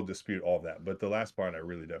actually will dispute all of that, but the last part I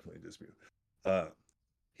really definitely dispute.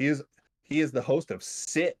 He is the host of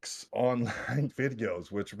 6 online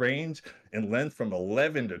videos, which range in length from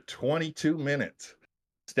 11 to 22 minutes.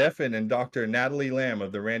 Stefan and Dr. Natalie Lamb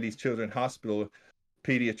of the Randy's Children's Hospital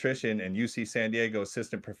pediatrician and UC San Diego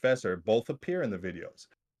assistant professor both appear in the videos.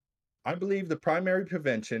 I believe the primary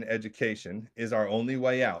prevention education is our only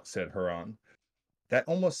way out, said Huron. That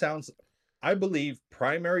almost sounds, I believe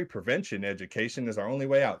primary prevention education is our only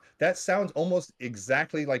way out. That sounds almost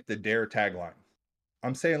exactly like the DARE tagline.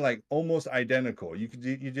 I'm saying like almost identical. You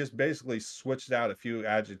just basically switched out a few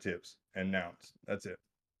adjectives and nouns. That's it.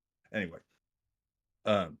 Anyway,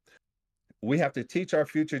 we have to teach our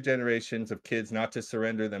future generations of kids not to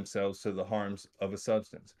surrender themselves to the harms of a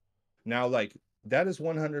substance. Now, like that is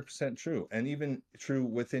 100% true, and even true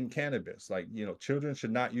within cannabis. Like, you know, children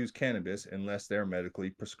should not use cannabis unless they're medically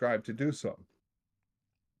prescribed to do so.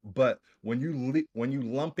 But when you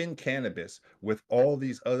lump in cannabis with all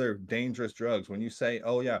these other dangerous drugs, when you say,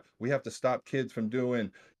 "Oh yeah, we have to stop kids from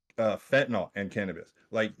doing fentanyl and cannabis,"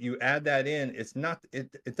 like you add that in, it's not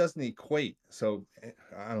it doesn't equate. So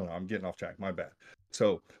I don't know. I'm getting off track. My bad.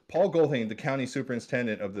 So Paul Golding, the county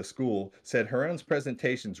superintendent of the school, said Huron's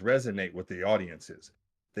presentations resonate with the audiences.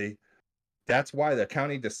 That's why the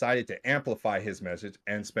county decided to amplify his message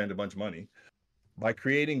and spend a bunch of money by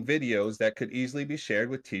creating videos that could easily be shared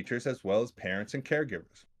with teachers as well as parents and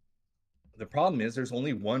caregivers. The problem is there's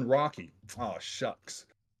only one Rocky. Oh, shucks.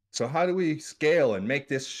 So how do we scale and make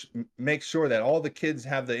sure that all the kids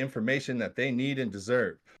have the information that they need and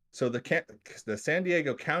deserve? So the San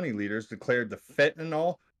Diego County leaders declared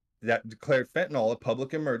fentanyl a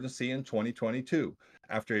public emergency in 2022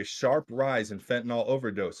 after a sharp rise in fentanyl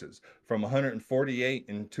overdoses from 148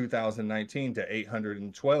 in 2019 to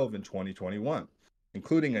 812 in 2021.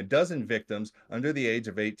 Including a dozen victims under the age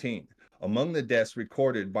of 18. Among the deaths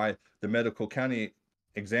recorded by the Medical County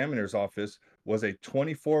Examiner's Office was a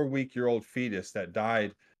 24-week-old fetus that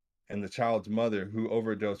died and the child's mother who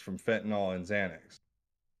overdosed from fentanyl and Xanax.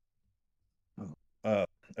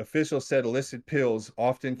 Officials said illicit pills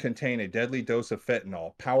often contain a deadly dose of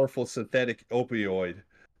fentanyl, powerful synthetic opioid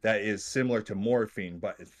that is similar to morphine,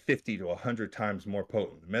 but 50 to 100 times more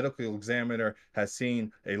potent. The medical examiner has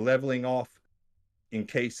seen a leveling off in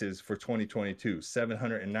cases for 2022.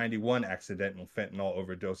 791 accidental fentanyl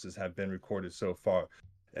overdoses have been recorded so far,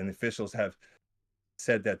 and officials have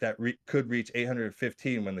said that could reach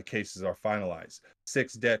 815 when the cases are finalized.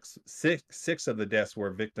 Six of the deaths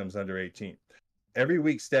were victims under 18. Every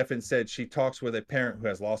week, Stefan said she talks with a parent who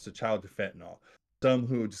has lost a child to fentanyl, some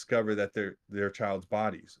who discover that their child's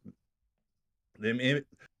bodies. The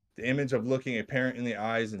image of looking a parent in the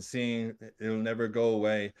eyes and seeing it'll never go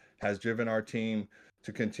away has driven our team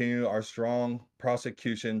to continue our strong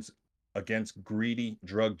prosecutions against greedy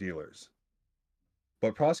drug dealers.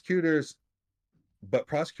 But prosecutions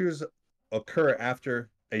occur after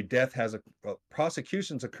a death has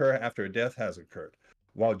occurred.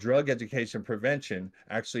 While drug education prevention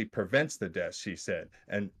actually prevents the death, she said.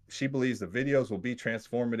 And she believes the videos will be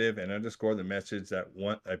transformative and underscore the message that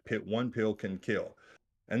one pill can kill.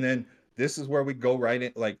 And then this is where we go right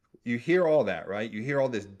in. Like, you hear all that, right? You hear all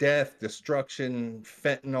this death, destruction,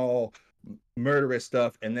 fentanyl, murderous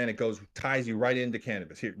stuff, and then it ties you right into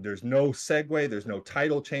cannabis. Here, there's no segue, there's no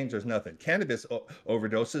title change, there's nothing. Cannabis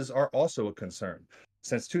overdoses are also a concern.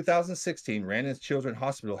 Since 2016, Randy's Children's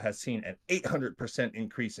Hospital has seen an 800%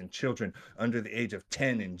 increase in children under the age of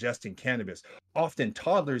 10 ingesting cannabis, often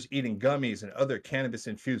toddlers eating gummies and other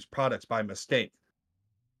cannabis-infused products by mistake.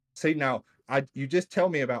 See, now, you just tell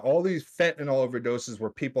me about all these fentanyl overdoses where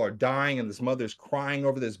people are dying and this mother's crying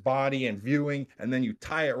over this body and viewing, and then you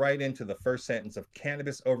tie it right into the first sentence of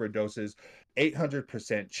cannabis overdoses,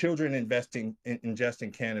 800%, children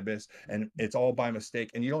ingesting cannabis, and it's all by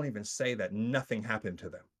mistake, and you don't even say that nothing happened to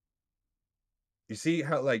them. You see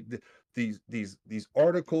how, like, these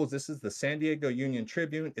articles, this is the San Diego Union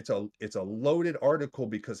Tribune, it's a loaded article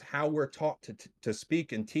because how we're taught to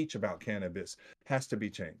speak and teach about cannabis has to be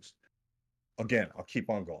changed. Again, I'll keep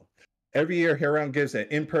on going. Every year, Huron gives an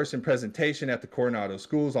in-person presentation at the Coronado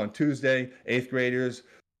schools on Tuesday. 8th graders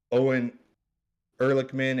Owen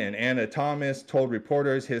Ehrlichman and Anna Thomas told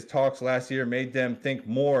reporters his talks last year made them think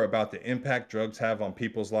more about the impact drugs have on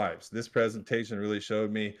people's lives. This presentation really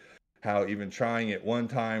showed me how even trying it one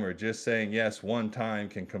time or just saying yes one time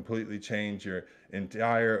can completely change your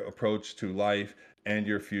entire approach to life and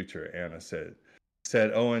your future, Anna said.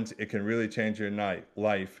 Said Owens, it can really change your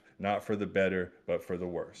life, not for the better, but for the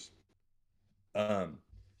worse. Um,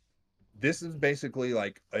 this is basically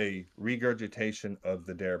like a regurgitation of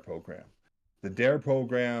the DARE program. The DARE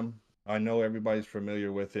program, I know everybody's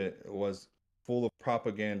familiar with it, was full of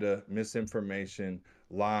propaganda, misinformation,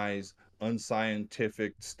 lies,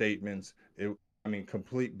 unscientific statements. I mean,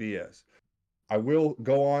 complete BS. I will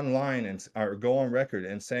go online and or go on record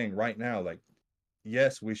and saying right now, like,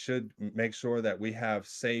 yes, we should make sure that we have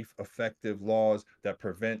safe, effective laws that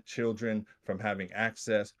prevent children from having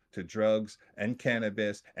access to drugs and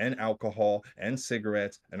cannabis and alcohol and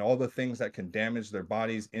cigarettes and all the things that can damage their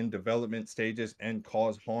bodies in development stages and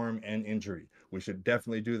cause harm and injury. We should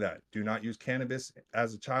definitely do that. Do not use cannabis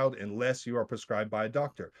as a child unless you are prescribed by a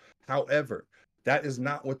doctor. However, that is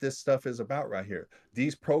not what this stuff is about right here.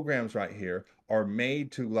 These programs right here are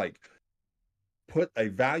made to like put a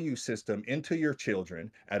value system into your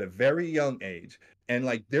children at a very young age. And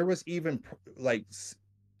like there was even like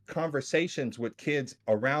conversations with kids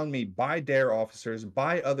around me by DARE officers,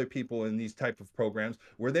 by other people in these type of programs,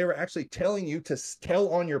 where they were actually telling you to tell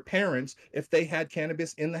on your parents if they had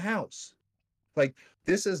cannabis in the house. Like,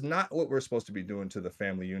 this is not what we're supposed to be doing to the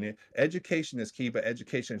family unit. Education is key, but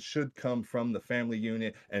education should come from the family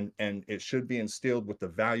unit, and it should be instilled with the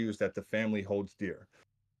values that the family holds dear.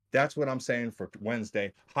 That's what I'm saying for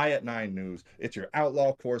Wednesday. High at 9 News. It's your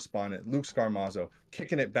outlaw correspondent, Luke Scarmazzo,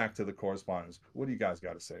 kicking it back to the correspondents. What do you guys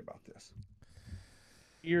got to say about this?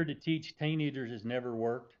 Here to teach teenagers has never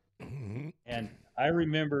worked. And I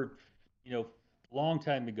remember, long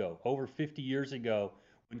time ago, over 50 years ago,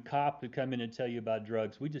 when cops would come in and tell you about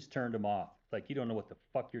drugs, we just turned them off. Like, you don't know what the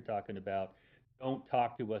fuck you're talking about. Don't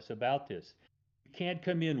talk to us about this. You can't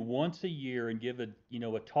come in once a year and give a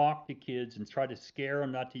talk to kids and try to scare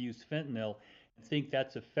them not to use fentanyl and think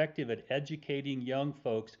that's effective at educating young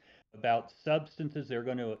folks about substances they're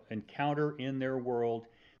going to encounter in their world.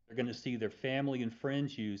 They're going to see their family and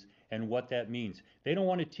friends use and what that means. They don't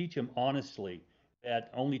want to teach them honestly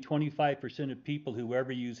that only 25% of people who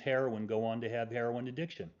ever use heroin go on to have heroin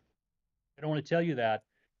addiction. I don't want to tell you that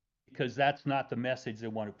because that's not the message they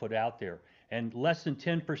want to put out there. And less than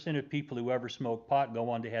 10% of people who ever smoke pot go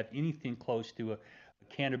on to have anything close to a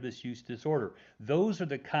cannabis use disorder. Those are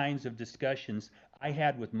the kinds of discussions I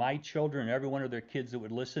had with my children and every one of their kids that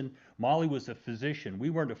would listen. Molly was a physician. We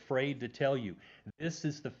weren't afraid to tell you. This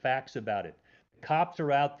is the facts about it. Cops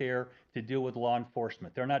are out there to deal with law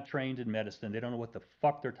enforcement. They're not trained in medicine. They don't know what the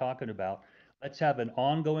fuck they're talking about. Let's have an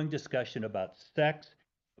ongoing discussion about sex,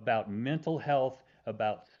 about mental health,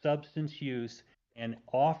 about substance use, and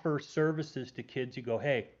offer services to kids who go,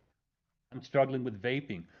 hey, I'm struggling with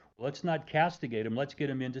vaping. Well, let's not castigate them. Let's get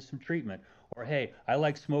them into some treatment. Or, hey, I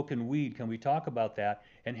like smoking weed. Can we talk about that?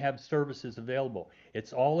 And have services available.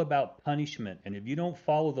 It's all about punishment. And if you don't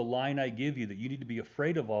follow the line I give you that you need to be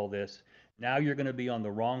afraid of all this, now you're going to be on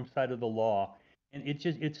the wrong side of the law. And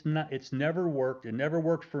it's never worked. It never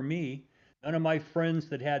worked for me. None of my friends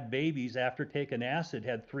that had babies after taking acid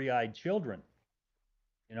had 3-eyed children.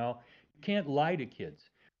 You can't lie to kids.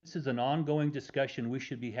 This is an ongoing discussion we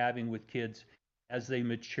should be having with kids as they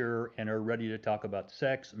mature and are ready to talk about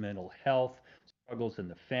sex, mental health, struggles in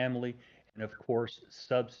the family, and of course,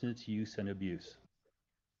 substance use and abuse.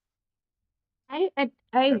 I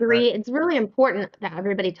agree. It's really important that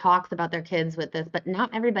everybody talks about their kids with this, but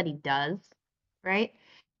not everybody does, right?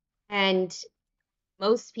 And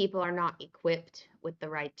most people are not equipped with the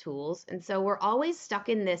right tools. And so we're always stuck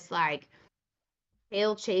in this like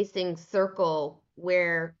tail chasing circle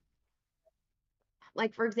where,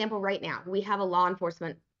 like, for example, right now we have a law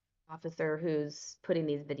enforcement officer who's putting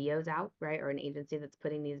these videos out, right? Or an agency that's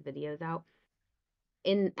putting these videos out.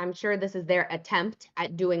 I'm sure this is their attempt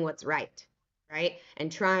at doing what's right, right? And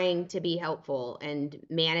trying to be helpful and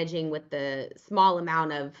managing with the small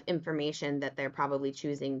amount of information that they're probably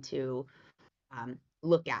choosing to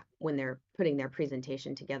look at when they're putting their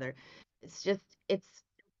presentation together.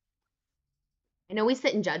 I know we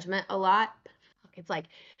sit in judgment a lot. It's like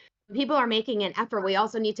when people are making an effort, we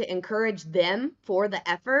also need to encourage them for the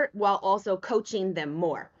effort while also coaching them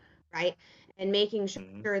more, right? And making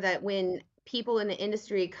sure that when people in the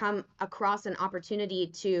industry come across an opportunity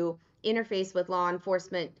to interface with law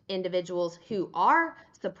enforcement individuals who are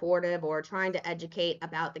supportive or trying to educate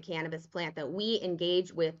about the cannabis plant, that we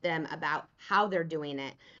engage with them about how they're doing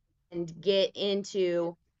it and get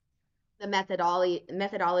into the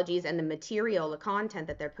methodologies and the material, the content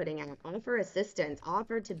that they're putting out, offer assistance,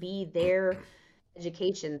 offer to be their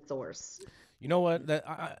education source. You know what?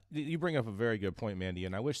 You bring up a very good point, Mandy,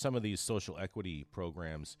 and I wish some of these social equity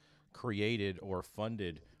programs created or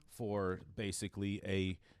funded for basically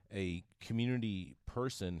a community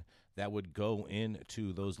person that would go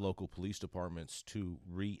into those local police departments to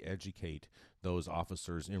re-educate those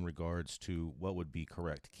officers in regards to what would be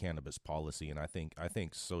correct cannabis policy. And I think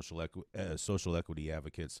social equity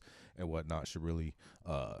advocates and whatnot should really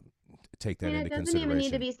take that And into it doesn't even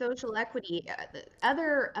need to consideration. be social equity. The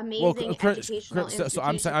other Well, amazing educational so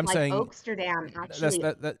I'm institutions like saying Oaksterdam that's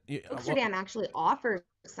actually that yeah, Oaksterdam actually offers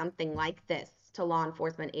something like this to law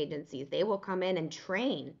enforcement agencies. They will come in and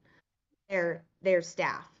train their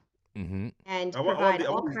staff mm-hmm. and I want provide the, I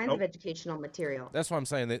all want, kinds of educational material. That's what I'm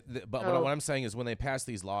saying. But So, what I'm saying is, when they pass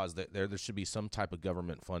these laws, that there should be some type of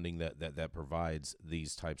government funding that provides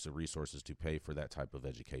these types of resources to pay for that type of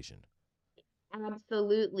education.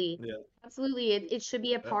 absolutely. yeah. Absolutely. It should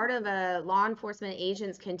be a part of a law enforcement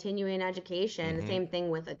agent's continuing education. The Mm-hmm. same thing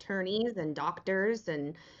with attorneys and doctors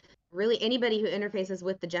and really anybody who interfaces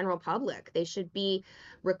with the general public. They should be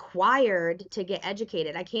required to get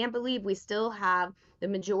educated. I can't believe we still have the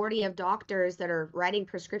majority of doctors that are writing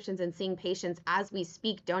prescriptions and seeing patients as we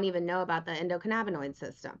speak don't even know about the endocannabinoid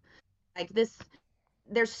system. Like this,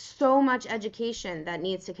 there's so much education that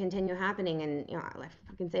needs to continue happening. And, you know, I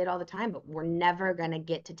fucking say it all the time, but we're never going to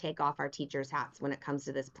get to take off our teachers' hats when it comes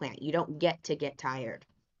to this plant. You don't get to get tired.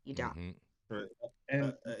 You don't. Mm-hmm. Right.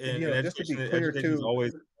 And And just to be clear education is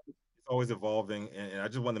too, always evolving, and I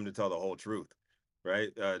just want them to tell the whole truth, right?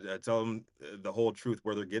 Tell them the whole truth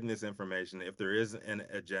where they're getting this information. If there is an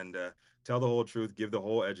agenda, tell the whole truth, give the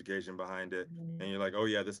whole education behind it, and you're like, oh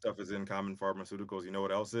yeah, this stuff is in common pharmaceuticals. You know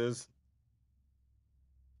what else is?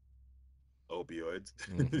 Opioids.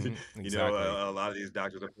 Mm-hmm. You know, Exactly. a lot of these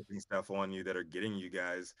doctors are putting stuff on you that are getting you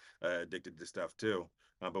guys addicted to stuff too.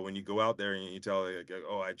 But when you go out there and you tell, like,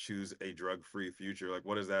 oh, I choose a drug-free future, like,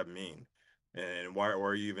 what does that mean? And why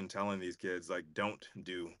are you even telling these kids, like, don't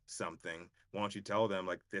do something? Why don't you tell them,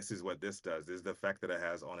 like, this is what this does? This is the effect that it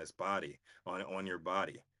has on its body, on your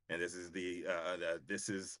body, and this is the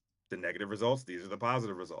negative results. These are the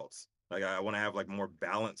positive results. Like, I want to have like more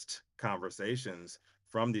balanced conversations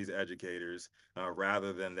from these educators,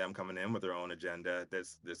 rather than them coming in with their own agenda.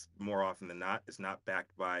 That's more often than not, it's not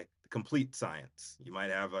backed by complete science. You might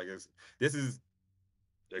have like this is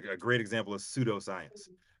a great example of pseudoscience,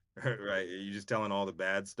 right? You're just telling all the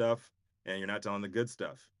bad stuff, and you're not telling the good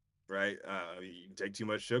stuff, right? You take too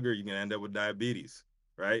much sugar, you can end up with diabetes,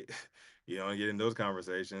 right? You don't get in those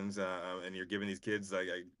conversations, and you're giving these kids like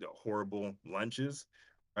horrible lunches,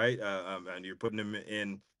 right? And you're putting them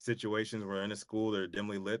in situations where in a school that are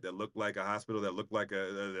dimly lit, that look like a hospital, that look like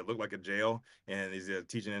a jail, and these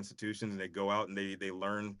teaching institutions, and they go out and they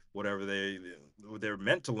learn whatever they're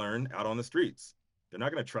meant to learn out on the streets. They're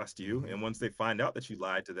not going to trust you, and once they find out that you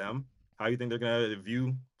lied to them, how do you think they're going to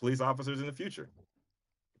view police officers in the future?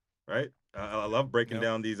 Right? I love breaking Yep.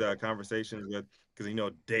 down these conversations with, because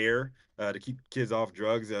Dare, to keep kids off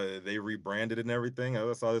drugs, they rebranded it and everything.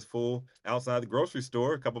 I saw this fool outside the grocery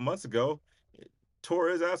store a couple months ago, tore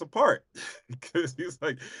his ass apart because he's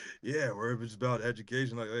like, "Yeah, we're just about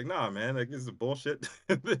education." Like, nah, man, like this is a bullshit.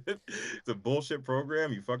 It's a bullshit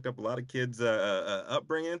program. You fucked up a lot of kids'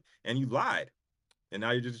 upbringing, and you lied, and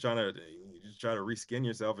now you're just trying to reskin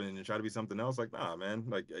yourself and try to be something else. Like, nah, man,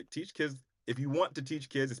 like teach kids. If you want to teach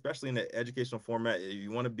kids, especially in the educational format, if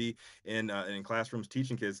you want to be in classrooms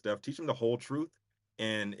teaching kids stuff, teach them the whole truth,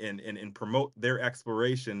 and promote their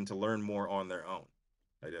exploration to learn more on their own.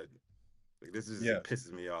 Like, like this is yes,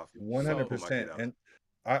 pisses me off. So Pull my kid 100%. out. And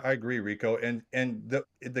I agree, Rico. And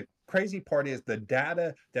the crazy part is the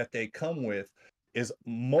data that they come with is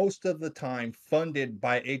most of the time funded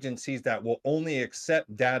by agencies that will only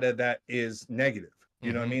accept data that is negative.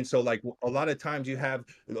 You know what I mm-hmm. mean? So like a lot of times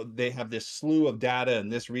they have this slew of data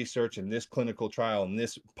and this research and this clinical trial and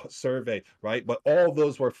this survey, right? But all of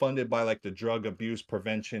those were funded by like the Drug Abuse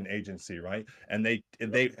Prevention Agency, right? And they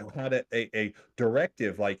had a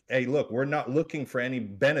directive like, hey, look, we're not looking for any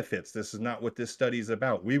benefits. This is not what this study is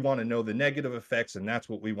about. We want to know the negative effects, and that's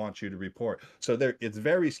what we want you to report. So it's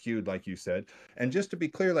very skewed, like you said. And just to be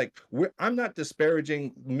clear, like I'm not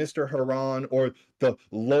disparaging Mr. Haran or the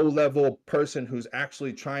low level person who's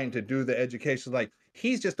actually trying to do the education. Like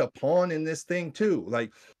he's just a pawn in this thing too.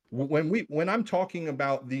 Like when I'm talking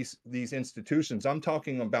about these institutions, I'm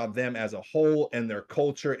talking about them as a whole and their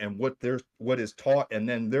culture and what is taught, and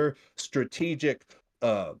then their strategic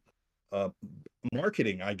uh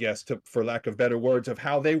marketing, I guess, for lack of better words, of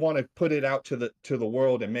how they want to put it out to the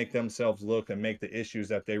world and make themselves look and make the issues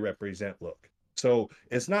that they represent look. So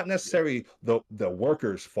it's not necessarily the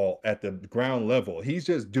worker's fault at the ground level. He's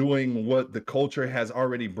just doing what the culture has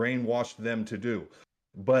already brainwashed them to do.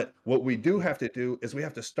 But what we do have to do is we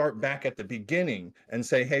have to start back at the beginning and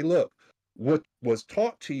say, hey, look, what was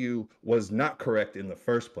taught to you was not correct in the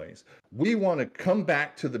first place. We want to come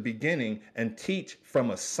back to the beginning and teach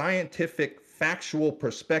from a scientific, factual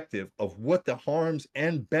perspective of what the harms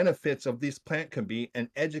and benefits of this plant can be and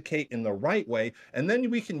educate in the right way. And then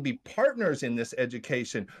we can be partners in this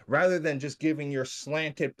education rather than just giving your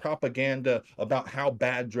slanted propaganda about how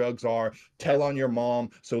bad drugs are. Tell on your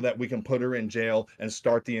mom so that we can put her in jail and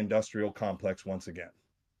start the industrial complex once again.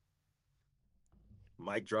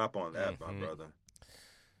 Mic drop on that, my Mhm. brother.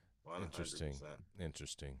 100%.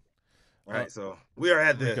 Interesting. All right, so we are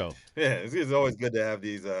at the Rico. Yeah, it's always good to have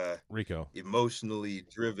these Rico. emotionally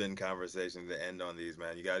driven conversations to end on these,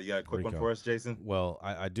 man. You got a quick one Rico. for us, Jason? Well,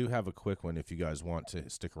 I do have a quick one if you guys want to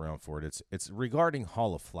stick around for it. It's regarding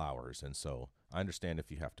Hall of Flowers, and so I understand if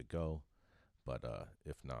you have to go, but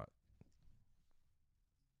if not,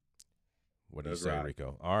 what do you That's say, right.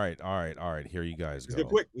 Rico? All right. Here you guys It's go. good,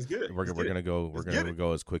 quick. It's good. We're Let's gonna get it. go. Let's We're get gonna it.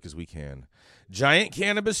 go as quick as we can. Giant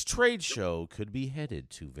cannabis trade show could be headed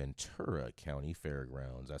to Ventura County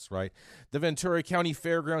Fairgrounds. That's right. The Ventura County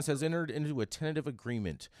Fairgrounds has entered into a tentative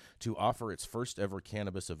agreement to offer its first ever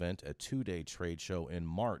cannabis event, a 2-day trade show in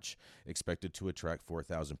March, expected to attract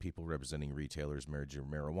 4,000 people representing retailers,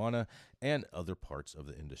 marijuana, and other parts of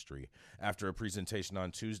the industry. After a presentation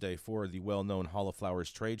on Tuesday for the well-known Hall of Flowers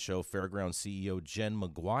trade show, Fairgrounds CEO Jen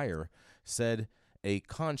McGuire said a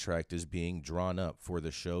contract is being drawn up for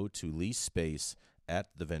the show to lease space at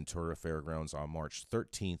the Ventura Fairgrounds on March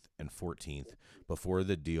 13th and 14th before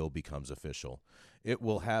the deal becomes official. It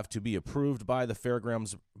will have to be approved by the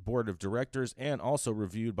Fairgrounds Board of Directors and also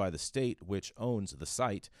reviewed by the state, which owns the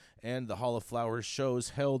site. And the Hall of Flowers shows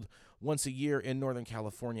held once a year in Northern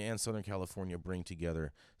California and Southern California bring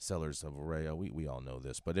together sellers of array. We all know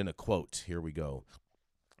this, but in a quote, here we go.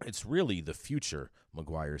 It's really the future,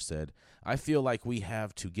 McGuire said. I feel like we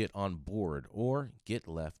have to get on board or get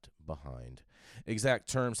left behind. Exact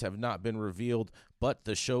terms have not been revealed, but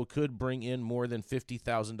the show could bring in more than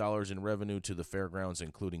 $50,000 in revenue to the fairgrounds,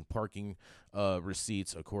 including parking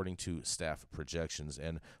receipts, according to staff projections.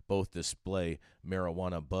 And both display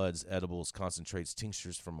marijuana buds, edibles, concentrates,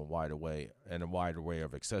 tinctures from a wide array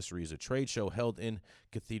of accessories. A trade show held in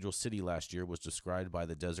Cathedral City last year was described by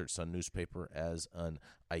the Desert Sun newspaper as an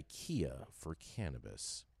IKEA for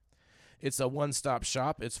cannabis. It's a one-stop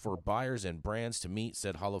shop. It's for buyers and brands to meet,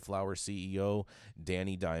 said Hall of Flowers CEO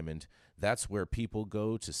Danny Diamond. That's where people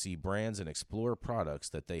go to see brands and explore products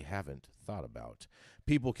that they haven't thought about.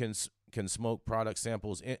 People can smoke product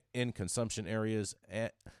samples in consumption areas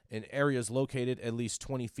in areas located at least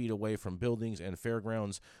 20 feet away from buildings, and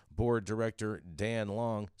Fairgrounds Board Director Dan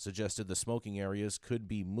Long suggested the smoking areas could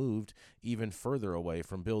be moved even further away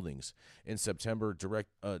from buildings. In September,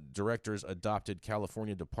 directors adopted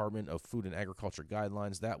California Department of Food and Agriculture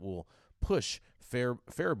guidelines that will push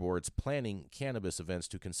fair boards planning cannabis events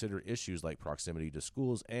to consider issues like proximity to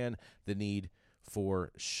schools and the need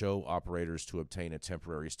for show operators to obtain a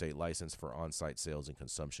temporary state license for on-site sales and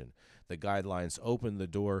consumption. The guidelines open the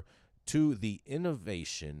door to the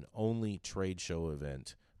innovation-only trade show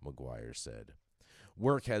event, McGuire said.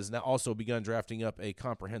 Work has now also begun drafting up a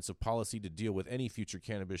comprehensive policy to deal with any future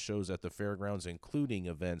cannabis shows at the fairgrounds, including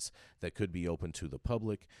events that could be open to the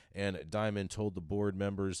public. And Diamond told the board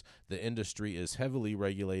members the industry is heavily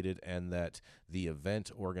regulated and that the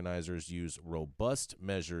event organizers use robust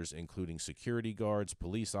measures, including security guards,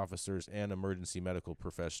 police officers, and emergency medical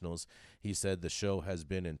professionals. He said the show has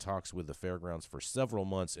been in talks with the fairgrounds for several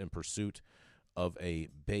months in pursuit of a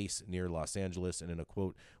base near Los Angeles, and in a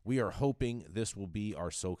quote, "We are hoping this will be our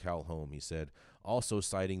SoCal home," he said, also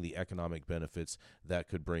citing the economic benefits that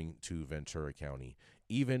could bring to Ventura County.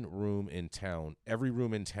 Every room in town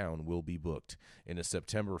will be booked. In a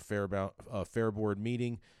September Fair Board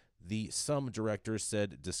meeting, some directors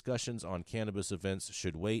said discussions on cannabis events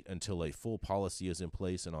should wait until a full policy is in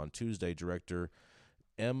place, and on Tuesday, Director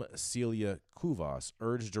M. Celia Kuvas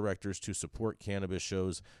urged directors to support cannabis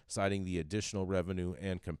shows, citing the additional revenue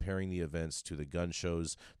and comparing the events to the gun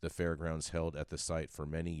shows the fairgrounds held at the site for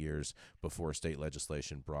many years before state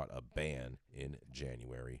legislation brought a ban in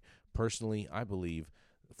January. Personally, I believe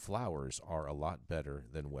flowers are a lot better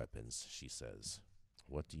than weapons, she says.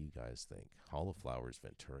 What do you guys think? Hall of Flowers,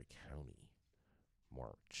 Ventura County,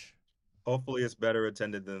 March. Hopefully it's better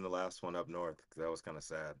attended than the last one up north, because that was kind of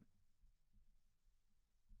sad.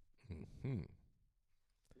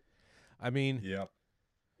 I mean, yeah.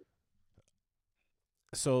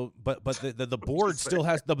 So, but the board still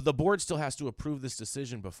has the board still has to approve this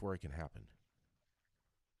decision before it can happen.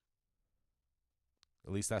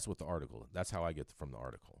 At least that's what the article. That's how I get from the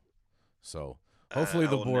article. So hopefully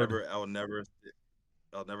the board. I'll never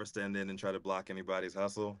stand in and try to block anybody's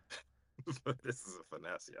hustle. This is a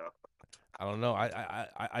finesse, y'all. I don't know.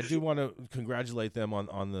 I do want to congratulate them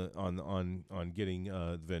on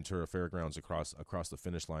getting Ventura Fairgrounds across the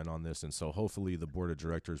finish line on this, and so hopefully the board of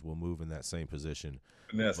directors will move in that same position.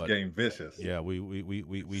 Finesse game vicious. Yeah,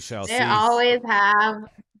 we shall see. They always have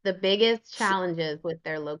the biggest challenges with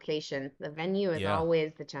their location. The venue is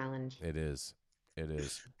always the challenge. It is.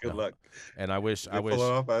 Good luck. And I wish. Good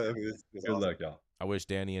luck, y'all. I wish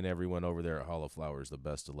Danny and everyone over there at Hall of Flowers the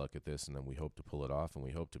best of luck at this, and then we hope to pull it off, and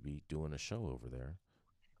we hope to be doing a show over there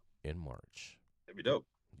in March. It'd be dope.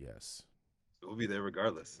 Yes. We'll be there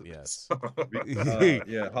regardless. Yes.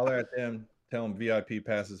 Yeah, holler at them. Tell them VIP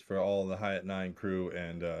passes for all the High at 9 crew,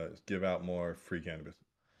 and give out more free cannabis.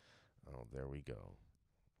 Oh, there we go.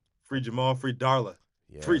 Free Jamal, free Darla.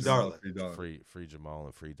 Yes. Free Darla. Free Jamal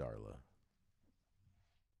and free Darla.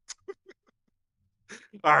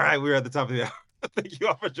 All right, we're at the top of the hour. Thank you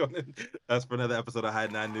all for joining us for another episode of High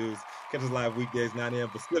 9 News. Catch us live weekdays, 9 a.m.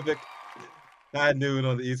 Pacific, 9 noon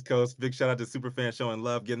on the East Coast. Big shout out to Superfans showing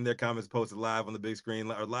love, getting their comments posted live on the big screen.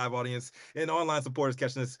 Our live audience and online supporters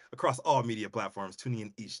catching us across all media platforms, tuning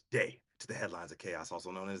in each day to the headlines of chaos, also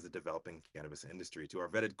known as the developing cannabis industry. To our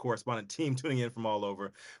vetted correspondent team tuning in from all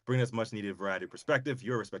over, bringing us much needed variety of perspective,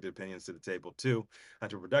 your respected opinions to the table too. And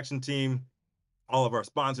to our production team, all of our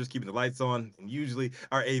sponsors keeping the lights on, and usually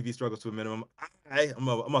our AV struggles to a minimum. I'm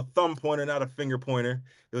a thumb pointer, not a finger pointer.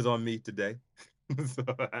 It was on me today. So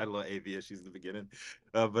I had a little AV issues in the beginning.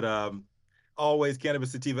 But always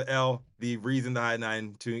Cannabis Sativa L, the reason the High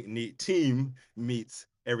 9 team meets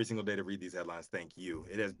every single day to read these headlines. Thank you.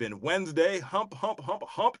 It has been Wednesday, hump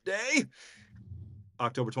day.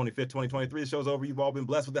 October 25th, 2023. The show's over. You've all been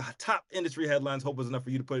blessed with the top industry headlines. Hope it was enough for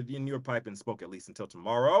you to put it in your pipe and smoke at least until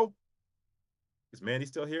tomorrow. Is Mandy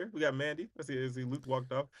still here? We got Mandy. Let's see. Is Luke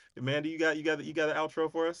walked off? Mandy, you got the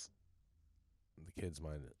outro for us? The kids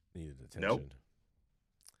might needed attention. Nope.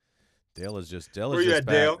 Dale is just Where back. you at,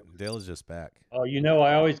 Dale? Dale is just back. Oh,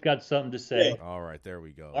 I always got something to say. All right, there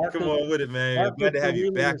we go. Come on with it, man. Glad to have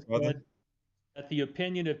you back, brother. That the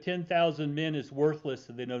opinion of 10,000 men is worthless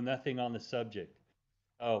and they know nothing on the subject.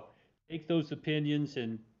 Oh, take those opinions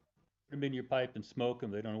and put them in your pipe and smoke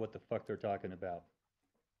them. They don't know what the fuck they're talking about.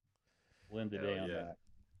 We'll end the day on that.